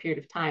over a period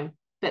of time.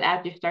 But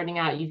as you're starting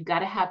out, you've got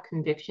to have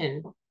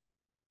conviction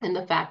in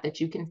the fact that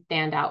you can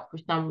stand out for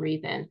some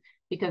reason,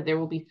 because there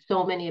will be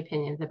so many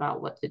opinions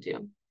about what to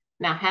do.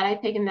 Now, had I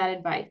taken that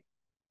advice,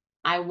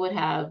 I would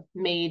have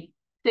made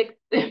 6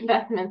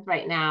 investments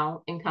right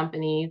now in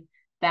companies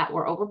that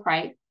were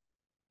overpriced,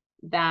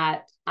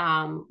 that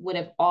would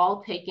have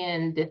all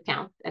taken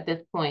discounts at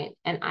this point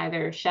and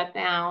either shut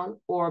down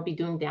or be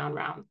doing down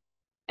rounds.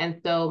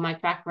 And so my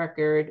track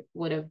record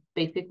would have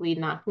basically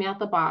knocked me out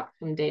the box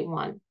from day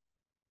one.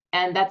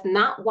 And that's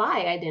not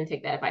why I didn't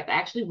take that advice. I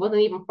actually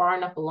wasn't even far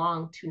enough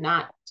along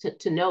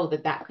to know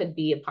that that could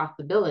be a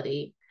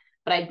possibility.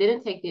 But I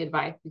didn't take the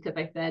advice because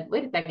I said,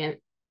 wait a second,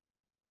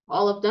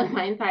 all I've done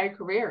my entire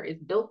career is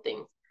build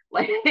things.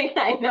 Like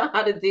I know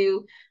how to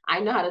do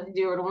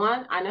 0 to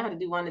 1. I know how to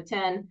do 1 to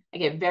 10. I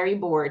get very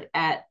bored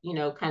at,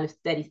 kind of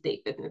steady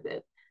state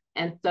businesses.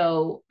 And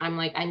so I'm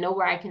like, I know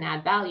where I can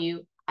add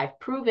value. I've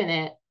proven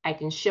it. I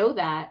can show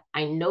that.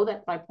 I know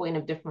that's my point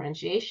of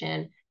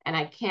differentiation, and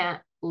I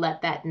can't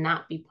let that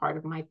not be part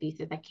of my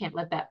thesis. I can't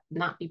let that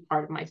not be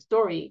part of my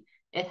story.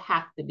 It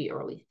has to be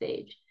early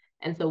stage.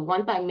 And so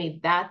once I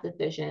made that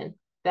decision,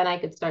 then I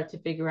could start to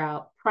figure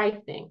out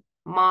pricing,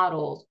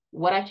 models,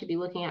 what I should be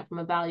looking at from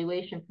a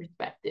valuation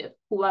perspective,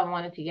 who I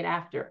wanted to get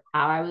after,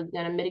 how I was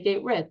going to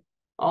mitigate risk,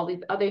 all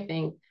these other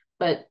things.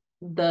 But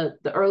the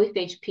early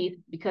stage piece,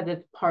 because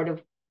it's part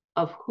of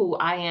who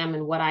I am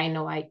and what I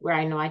know where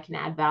I know I can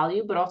add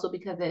value, but also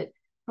because it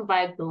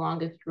provides the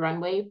longest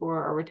runway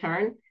for a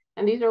return.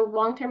 And these are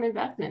long-term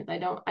investments. I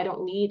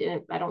don't need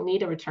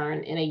a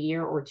return in a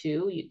year or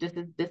two. This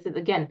is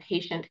again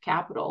patient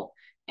capital.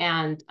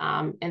 And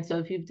so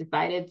if you've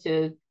decided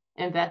to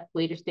invest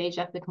later stage,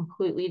 that's a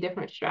completely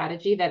different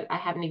strategy that I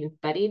haven't even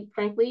studied,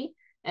 frankly,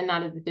 and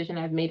not a decision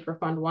I've made for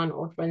fund one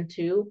or fund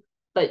two.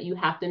 But you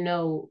have to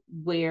know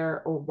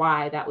where or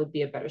why that would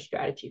be a better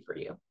strategy for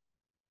you.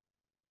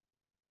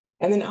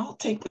 And then I'll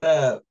take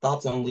the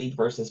thoughts on lead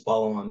versus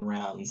follow-on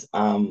rounds.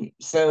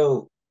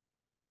 So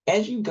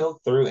as you go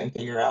through and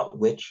figure out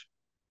which,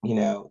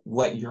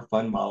 what your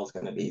fund model is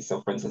going to be.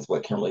 So for instance,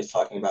 what Kimberly's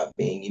talking about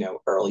being,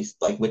 early,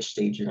 like which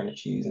stage you're going to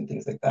choose and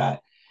things like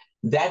that.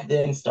 That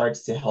then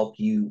starts to help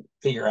you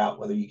figure out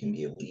whether you can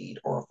be a lead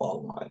or a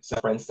follow-on. So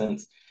for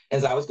instance,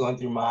 as I was going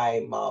through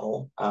my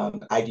model,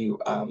 I do,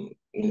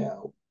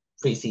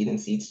 pre-seed and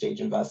seed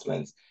stage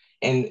investments.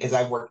 And as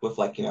I worked with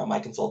my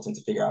consultant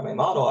to figure out my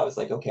model, I was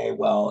like, okay,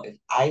 well, if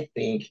I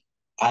think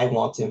I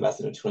want to invest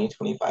in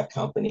 2025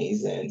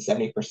 companies and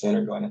 70%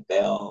 are going to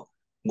fail,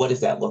 what does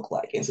that look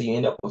like? And so you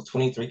end up with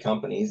 23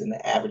 companies and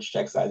the average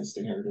check size is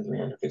 $300,000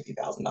 to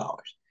 $350,000.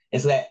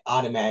 And so that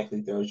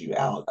automatically throws you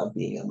out of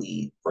being a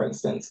lead, for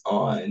instance,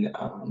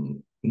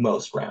 on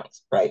most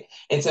rounds, right?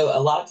 And so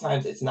a lot of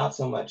times it's not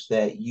so much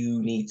that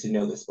you need to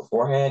know this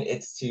beforehand,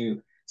 it's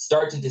to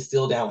start to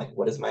distill down, like,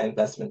 what is my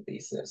investment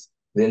thesis?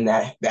 Then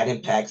that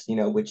impacts,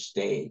 which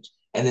stage.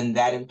 And then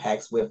that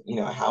impacts with,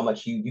 how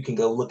much you can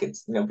go look at,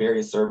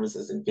 various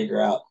services and figure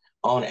out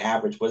on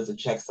average, what does the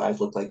check size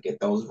look like at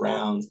those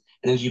rounds?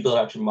 And as you build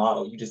out your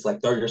model, you just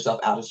like throw yourself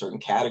out of certain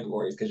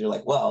categories because you're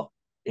like, well,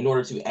 in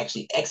order to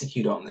actually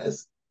execute on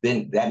this,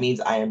 then that means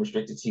I am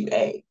restricted to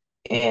A,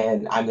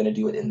 and I'm going to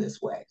do it in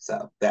this way.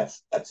 So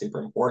that's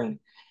super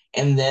important.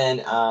 And then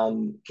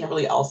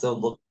Kimberly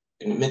also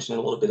mentioned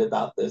a little bit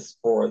about this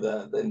for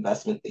the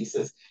investment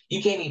thesis.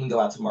 You can't even go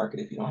out to market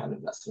if you don't have an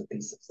investment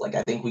thesis. Like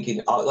I think we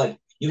can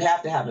you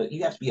have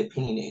to be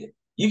opinionated.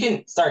 You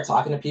can start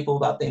talking to people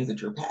about things that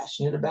you're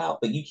passionate about,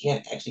 but you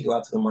can't actually go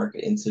out to the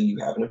market until you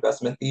have an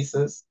investment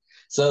thesis.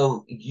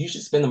 So you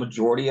should spend the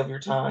majority of your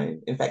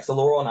time. In fact, so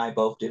Laurel and I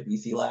both did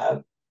VC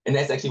Lab, and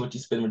that's actually what you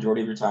spend the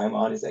majority of your time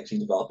on is actually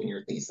developing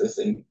your thesis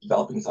and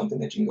developing something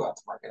that you can go out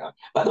to market on.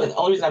 By the way, the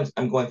only reason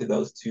I'm going through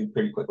those two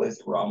pretty quickly is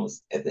that we're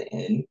almost at the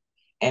end.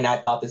 And I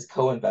thought this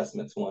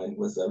co-investments one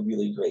was a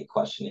really great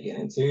question to get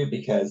into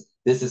because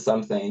this is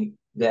something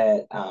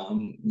that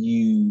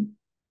you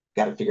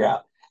got to figure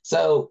out.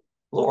 So,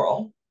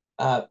 Laurel,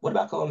 what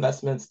about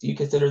co-investments? Do you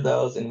consider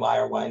those, and why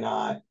or why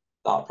not?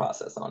 Thought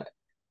process on it.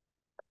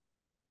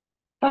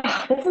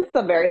 This is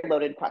a very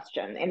loaded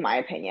question, in my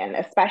opinion,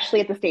 especially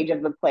at the stage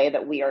of the play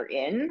that we are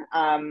in.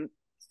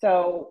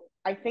 So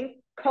I think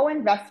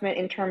co-investment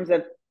in terms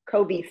of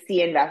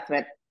co-VC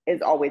investment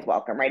is always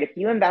welcome, right? If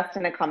you invest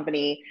in a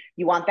company,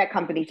 you want that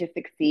company to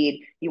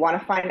succeed. You want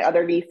to find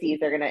other VCs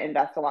that are going to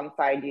invest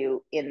alongside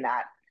you in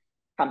that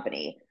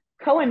company.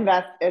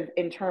 Co-invest is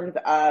in terms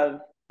of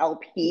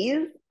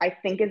LPs, I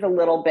think is a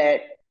little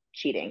bit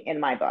cheating in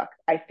my book.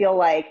 I feel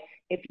like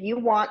if you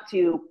want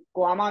to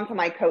glom onto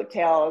my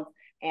coattails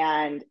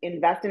and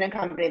invest in a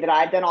company that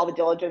I've done all the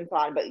diligence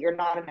on, but you're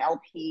not an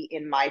LP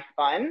in my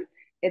fund,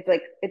 it's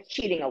like it's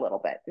cheating a little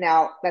bit.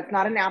 Now, that's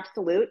not an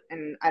absolute,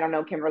 and I don't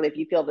know, Kimberly, if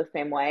you feel the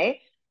same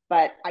way,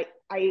 but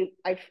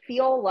I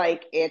feel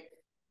like it's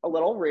a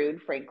little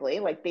rude, frankly.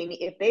 Like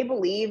if they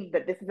believe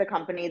that this is a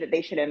company that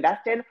they should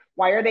invest in,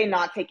 why are they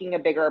not taking a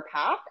bigger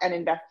path and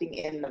investing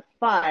in the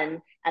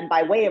fund, and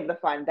by way of the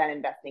fund, then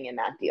investing in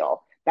that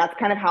deal? That's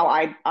kind of how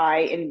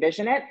I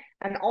envision it.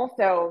 And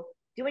also,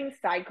 doing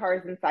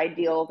sidecars and side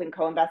deals and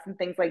co-invest and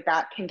things like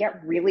that can get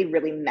really,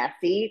 really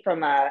messy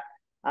from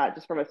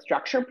just from a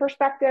structure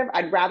perspective.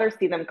 I'd rather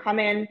see them come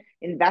in,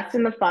 invest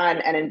in the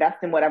fund, and invest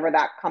in whatever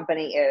that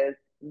company is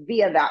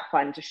via that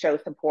fund to show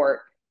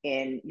support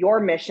in your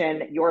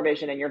mission, your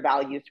vision, and your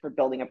values for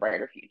building a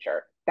brighter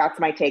future. That's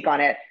my take on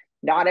it.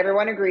 Not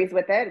everyone agrees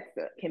with it.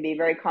 It can be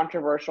very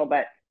controversial,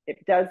 but it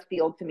does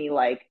feel to me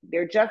like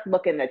they're just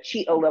looking to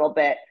cheat a little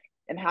bit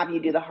and have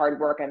you do the hard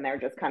work, and they're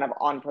just kind of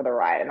on for the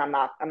ride. And I'm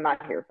not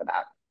here for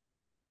that.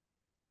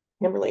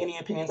 Kimberly, any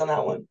opinions on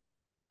that one?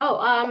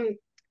 Oh,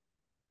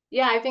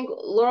 yeah, I think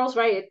Laurel's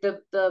right.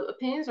 The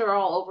opinions are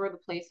all over the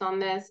place on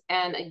this.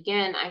 And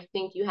again, I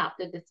think you have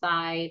to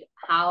decide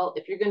how,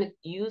 if you're going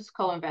to use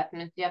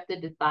co-investments, you have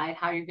to decide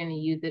how you're going to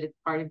use it as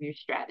part of your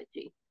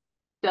strategy.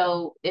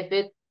 So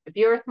if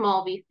you're a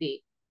small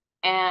VC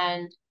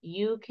and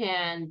you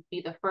can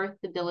be the first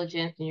to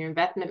diligence, and your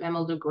investment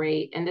memos are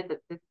great. And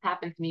this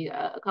happened to me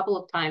a couple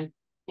of times.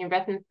 Your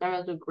investment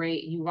memos are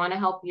great. You want to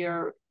help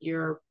your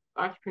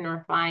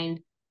entrepreneur find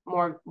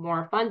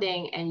more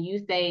funding, and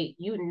you say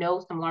you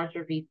know some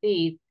larger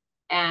VCs,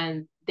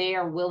 and they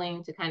are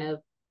willing to kind of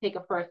take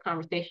a first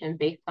conversation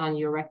based on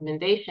your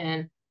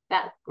recommendation.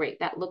 That's great.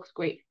 That looks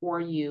great for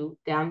you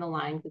down the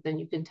line, because then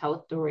you can tell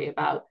a story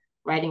about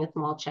writing a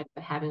small check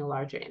but having a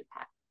larger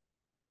impact.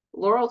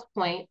 Laurel's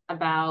point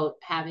about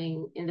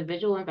having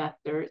individual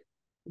investors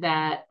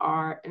that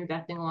are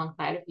investing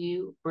alongside of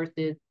you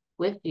versus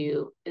with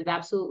you is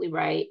absolutely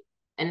right.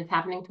 And it's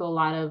happening to a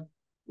lot of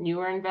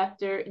newer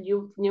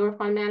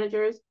fund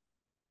managers,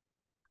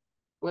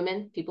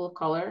 women, people of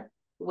color,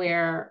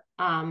 where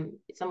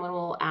someone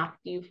will ask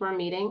you for a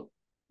meeting.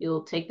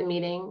 You'll take the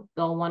meeting.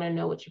 They'll want to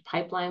know what your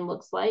pipeline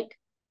looks like.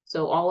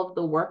 So all of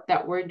the work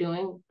that we're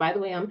doing, by the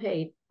way, I'm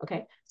paid.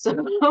 Okay. So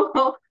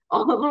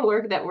all of the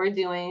work that we're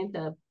doing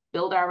to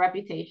build our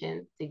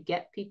reputation, to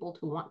get people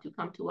to want to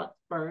come to us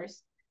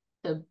first,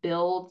 to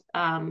build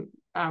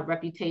our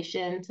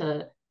reputation,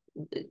 to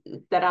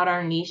set out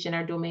our niche and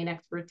our domain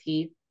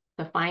expertise,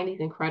 to find these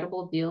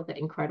incredible deals at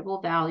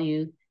incredible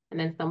values. And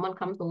then someone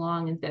comes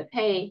along and says,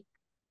 hey,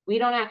 we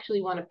don't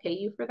actually want to pay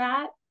you for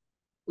that.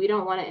 We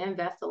don't want to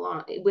invest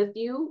along with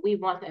you. We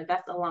want to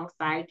invest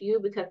alongside you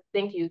because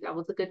thank you, that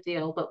was a good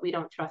deal, but we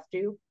don't trust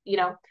you. You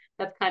know,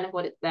 that's kind of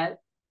what it says.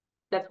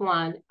 That's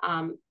one.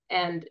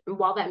 And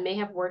while that may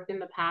have worked in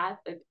the past,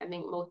 I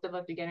think most of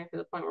us are getting to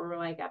the point where we're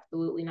like,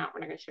 absolutely not.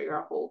 We're not going to show you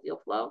our whole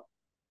deal flow.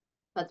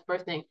 That's the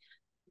first thing.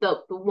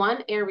 The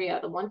one area,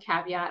 the one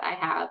caveat I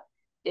have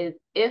is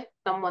if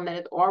someone that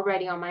is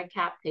already on my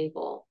cap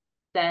table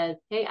says,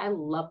 hey, I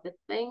love this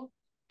thing,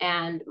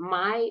 and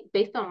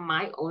based on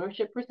my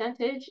ownership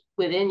percentage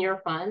within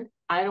your fund,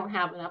 I don't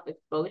have enough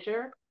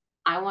exposure,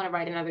 I want to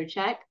write another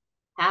check,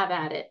 have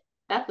at it.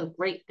 That's a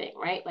great thing,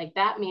 right? Like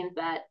that means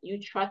that you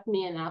trust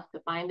me enough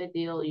to find the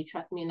deal, you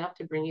trust me enough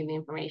to bring you the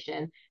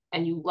information,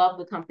 and you love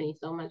the company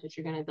so much that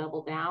you're going to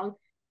double down.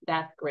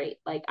 That's great.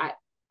 Like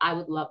I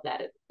would love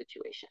that as a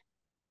situation.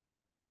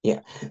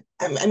 Yeah,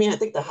 I mean, I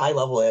think the high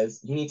level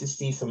is you need to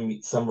see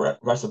some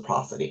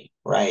reciprocity,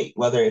 right?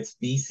 Whether it's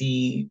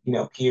VC,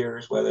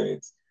 peers, whether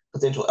it's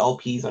potential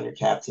LPs on your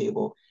cap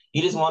table.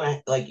 You just want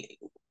to, like,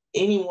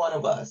 any one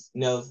of us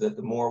knows that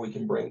the more we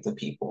can bring to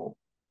people,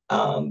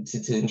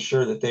 to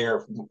ensure that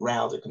their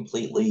rounds are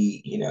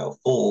completely,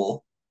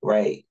 full,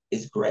 right,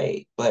 is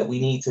great. But we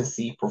need to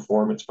see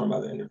performance from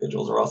other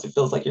individuals, or else it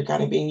feels like you're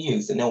kind of being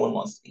used, and no one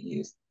wants to be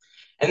used.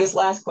 And this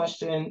last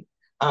question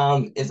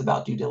is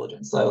about due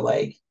diligence. So,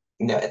 like,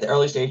 at the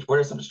early stage, what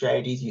are some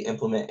strategies you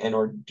implement and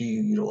or do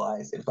you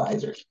utilize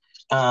advisors?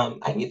 I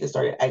can get this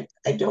started.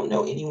 I don't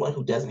know anyone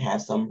who doesn't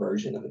have some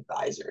version of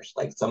advisors.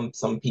 Like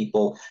some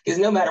people, because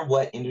no matter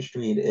what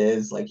industry it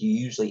is, like you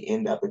usually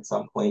end up at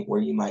some point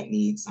where you might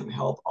need some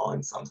help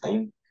on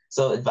something.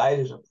 So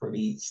advisors are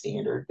pretty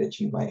standard that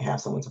you might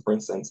have someone. So for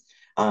instance,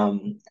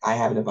 I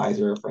have an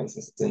advisor, for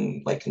instance,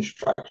 in like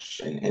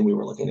construction, and we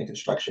were looking at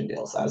construction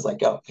deals. So I was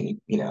like, oh, can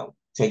you,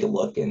 take a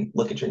look and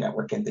look at your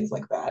network and things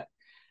like that.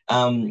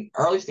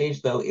 Early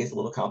stage though is a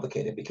little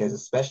complicated because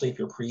especially if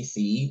you're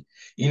pre-seed,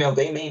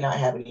 they may not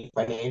have any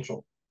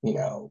financial,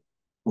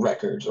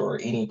 records or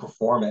any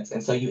performance.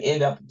 And so you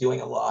end up doing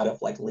a lot of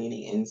like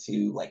leaning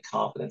into like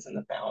confidence in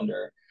the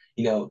founder,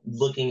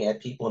 looking at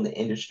people in the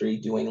industry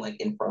doing like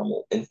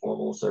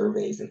informal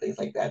surveys and things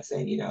like that,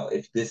 saying,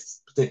 if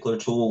this particular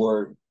tool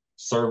or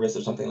service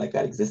or something like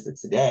that existed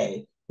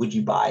today, would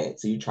you buy it?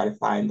 So you try to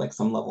find like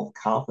some level of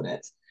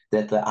confidence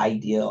that the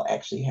ideal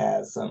actually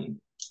has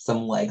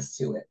some legs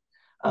to it.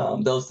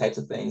 Those types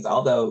of things.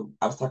 Although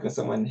I was talking to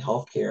someone in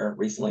healthcare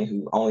recently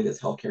who only does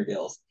healthcare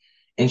deals,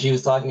 and she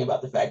was talking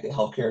about the fact that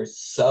healthcare is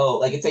so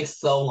like it takes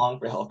so long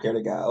for healthcare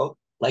to go.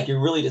 Like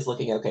you're really just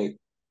looking, okay,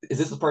 is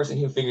this the person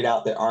who figured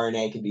out that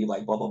RNA can be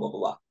like blah blah blah blah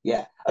blah?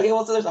 Yeah. Okay,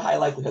 well, so there's a high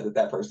likelihood that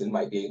that person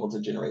might be able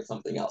to generate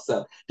something else.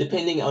 So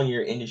depending on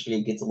your industry,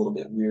 it gets a little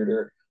bit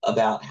weirder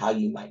about how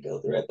you might go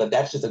through it. But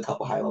that's just a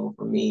couple high level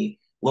for me.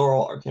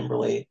 Laurel or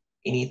Kimberley,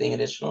 anything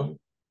additional?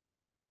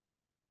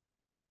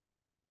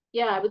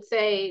 Yeah, I would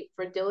say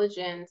for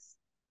diligence,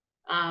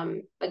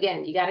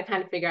 again, you got to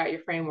kind of figure out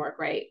your framework,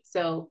 right?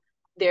 So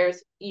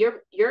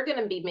you're going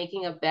to be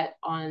making a bet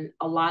on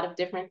a lot of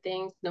different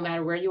things, no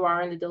matter where you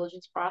are in the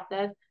diligence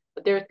process.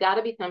 But there's got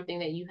to be something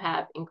that you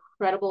have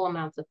incredible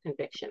amounts of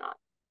conviction on,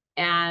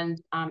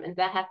 and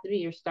that has to be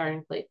your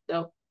starting place.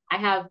 So I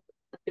have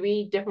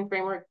 3 different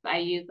frameworks I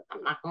use.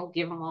 I'm not going to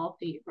give them all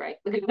to you, right?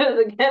 Because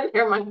again,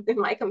 they're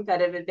my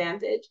competitive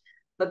advantage.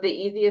 But the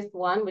easiest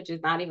one, which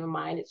is not even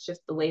mine, it's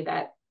just the way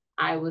that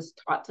I was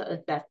taught to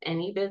assess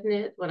any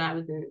business when I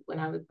was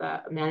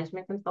a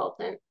management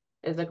consultant,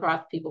 is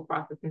across people,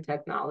 process, and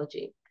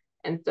technology.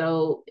 And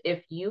so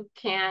if you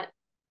can't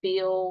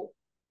feel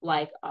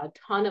like a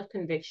ton of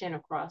conviction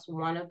across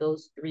one of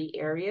those 3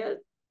 areas,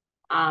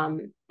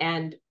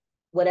 and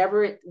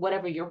whatever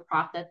your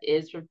process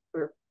is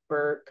for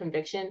for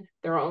conviction.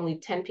 There are only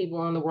 10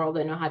 people in the world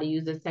that know how to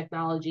use this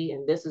technology,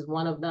 and this is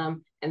one of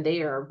them, and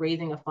they are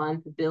raising a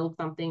fund to build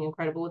something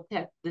incredible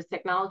with this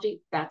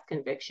technology. That's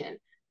conviction.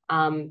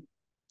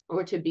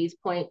 Or to B's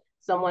point,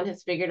 someone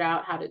has figured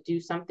out how to do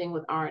something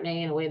with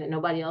RNA in a way that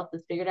nobody else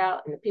has figured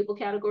out in the people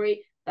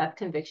category. That's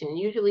conviction. And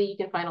usually you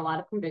can find a lot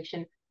of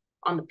conviction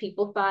on the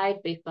people side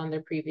based on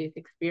their previous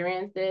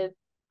experiences,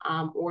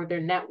 or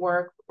their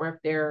network, or if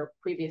they're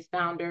previous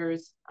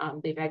founders,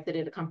 they've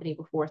exited a company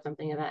before,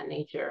 something of that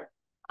nature.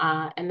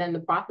 And then the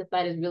process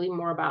side is really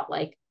more about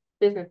like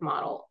business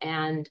model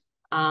and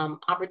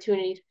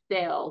opportunities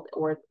failed,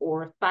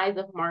 or size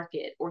of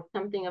market, or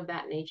something of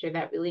that nature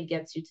that really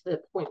gets you to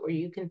the point where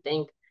you can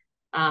think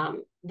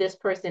this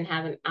person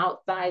has an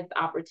outsized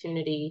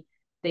opportunity.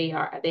 They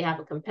have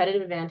a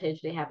competitive advantage.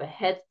 They have a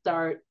head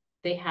start.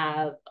 They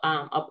have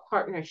a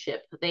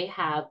partnership. They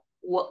have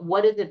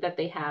what is it that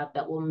they have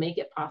that will make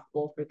it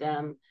possible for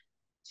them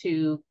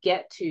to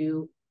get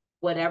to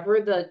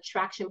whatever the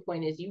traction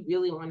point is you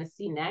really want to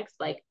see next.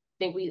 Like, I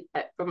think we,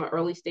 from an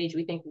early stage,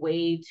 we think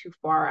way too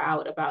far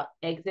out about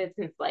exits.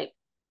 And it's like,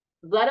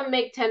 let them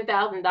make $10,000.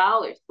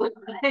 Like,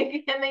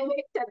 can they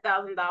make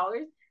 $10,000?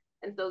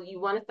 And so you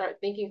want to start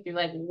thinking through,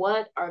 like,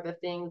 what are the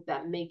things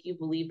that make you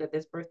believe that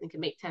this person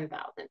can make 10,000?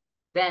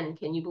 Then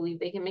can you believe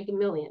they can make 1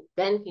 million?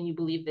 Then can you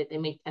believe that they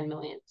make 10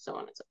 million? So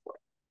on and so forth.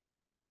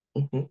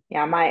 Mm-hmm.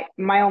 Yeah,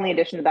 my only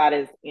addition to that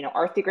is,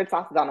 our secret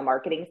sauce is on the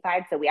marketing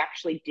side. So we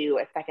actually do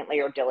a second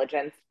layer of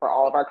diligence for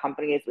all of our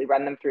companies. We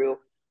run them through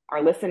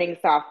our listening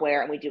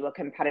software, and we do a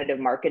competitive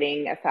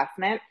marketing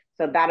assessment.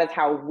 So that is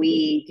how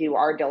we do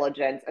our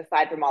diligence,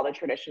 aside from all the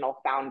traditional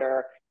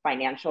founder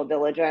financial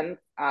diligence,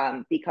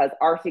 because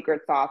our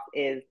secret sauce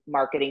is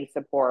marketing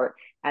support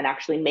and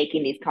actually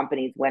making these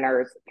companies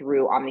winners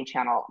through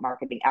omni-channel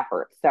marketing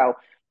efforts. So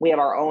we have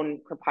our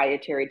own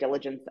proprietary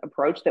diligence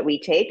approach that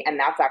we take, and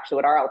that's actually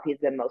what our LPs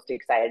have been most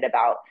excited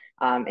about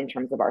in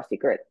terms of our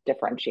secret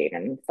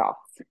differentiating sauce.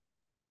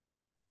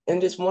 And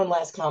just one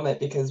last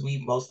comment, because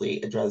we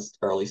mostly addressed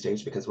early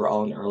stage because we're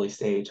all in early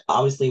stage.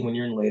 Obviously, when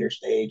you're in later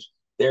stage,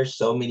 there's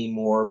so many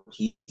more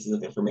pieces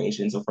of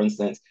information. So for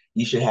instance,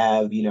 you should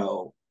have,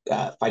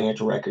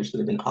 financial records that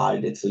have been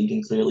audited so you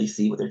can clearly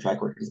see what their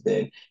track record has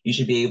been. You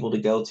should be able to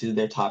go to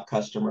their top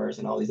customers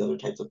and all these other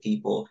types of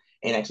people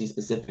and actually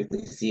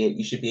specifically see it.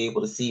 You should be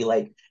able to see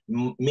like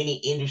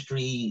many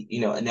industry,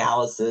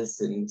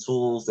 analysis and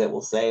tools that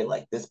will say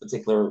like this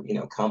particular,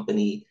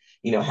 company,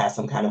 has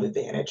some kind of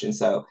advantage. And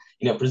so,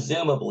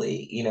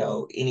 presumably,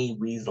 any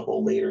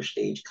reasonable later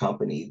stage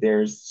company,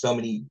 there's so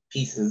many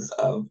pieces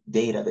of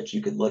data that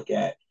you could look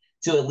at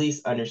to at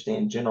least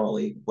understand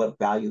generally what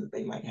value that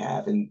they might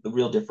have. And the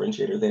real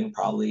differentiator then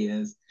probably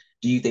is,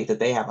 do you think that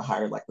they have a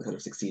higher likelihood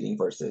of succeeding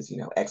versus,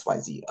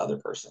 XYZ other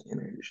person in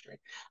their industry?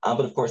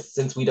 But of course,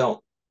 since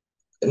none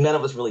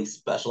of us really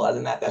specialize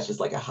in that, that's just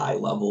like a high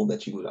level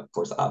that you would, of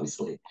course,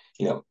 obviously,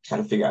 kind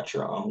of figure out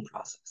your own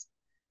process.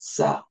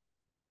 So,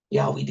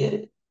 y'all, we did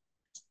it.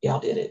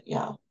 Y'all did it.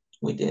 Y'all,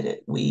 we did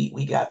it.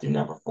 We got through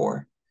number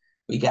 4.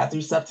 We got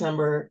through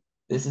September.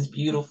 This is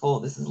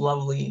beautiful. This is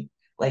lovely.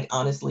 Like,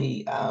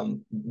 honestly,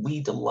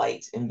 we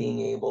delight in being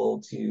able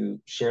to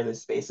share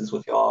this spaces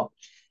with y'all.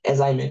 As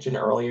I mentioned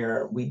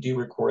earlier, we do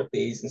record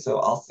these, and so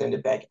I'll send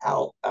it back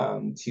out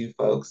to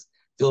folks.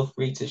 Feel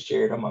free to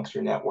share it amongst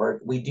your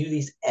network. We do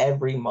these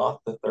every month,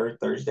 the third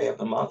Thursday of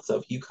the month. So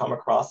if you come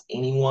across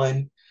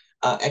anyone,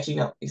 actually,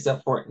 no,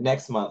 except for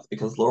next month,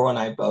 because Laurel and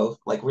I both,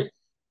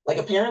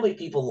 apparently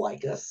people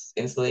like us,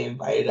 and so they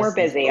invited us We're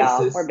busy,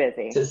 y'all. We're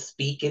busy to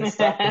speak and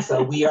stuff. And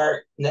so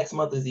next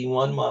month is the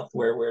 1 month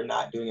where we're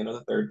not doing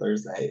another third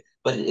Thursday,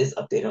 but it is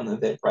updated on the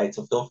event, right?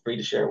 So feel free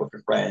to share it with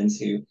your friends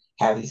who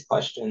have these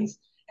questions.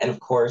 And of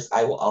course,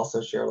 I will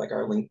also share like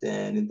our LinkedIn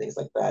and things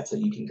like that, so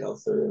you can go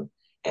through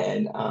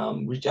and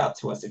reach out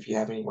to us if you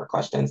have any more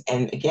questions.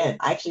 And again,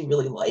 I actually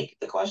really like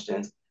the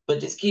questions, but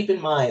just keep in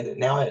mind that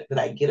now that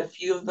I get a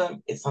few of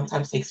them, it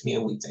sometimes takes me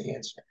a week to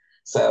answer.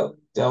 So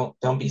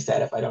don't be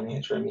sad if I don't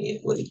answer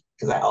immediately,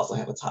 because I also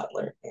have a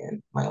toddler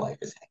and my life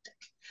is hectic.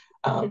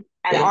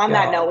 And on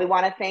that note, we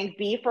want to thank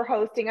B for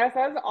hosting us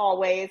as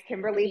always,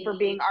 Kimberly for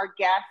being our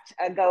guest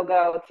a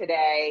go-go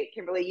today.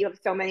 Kimberly, you have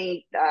so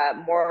many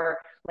more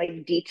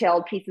like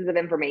detailed pieces of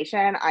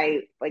information.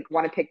 I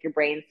want to pick your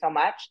brain so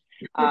much.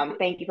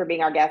 Thank you for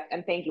being our guest,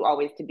 and thank you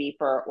always to B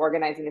for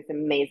organizing this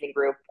amazing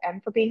group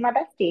and for being my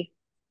bestie.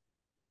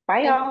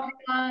 Bye, y'all.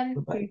 Thanks,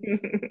 everyone.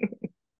 Bye.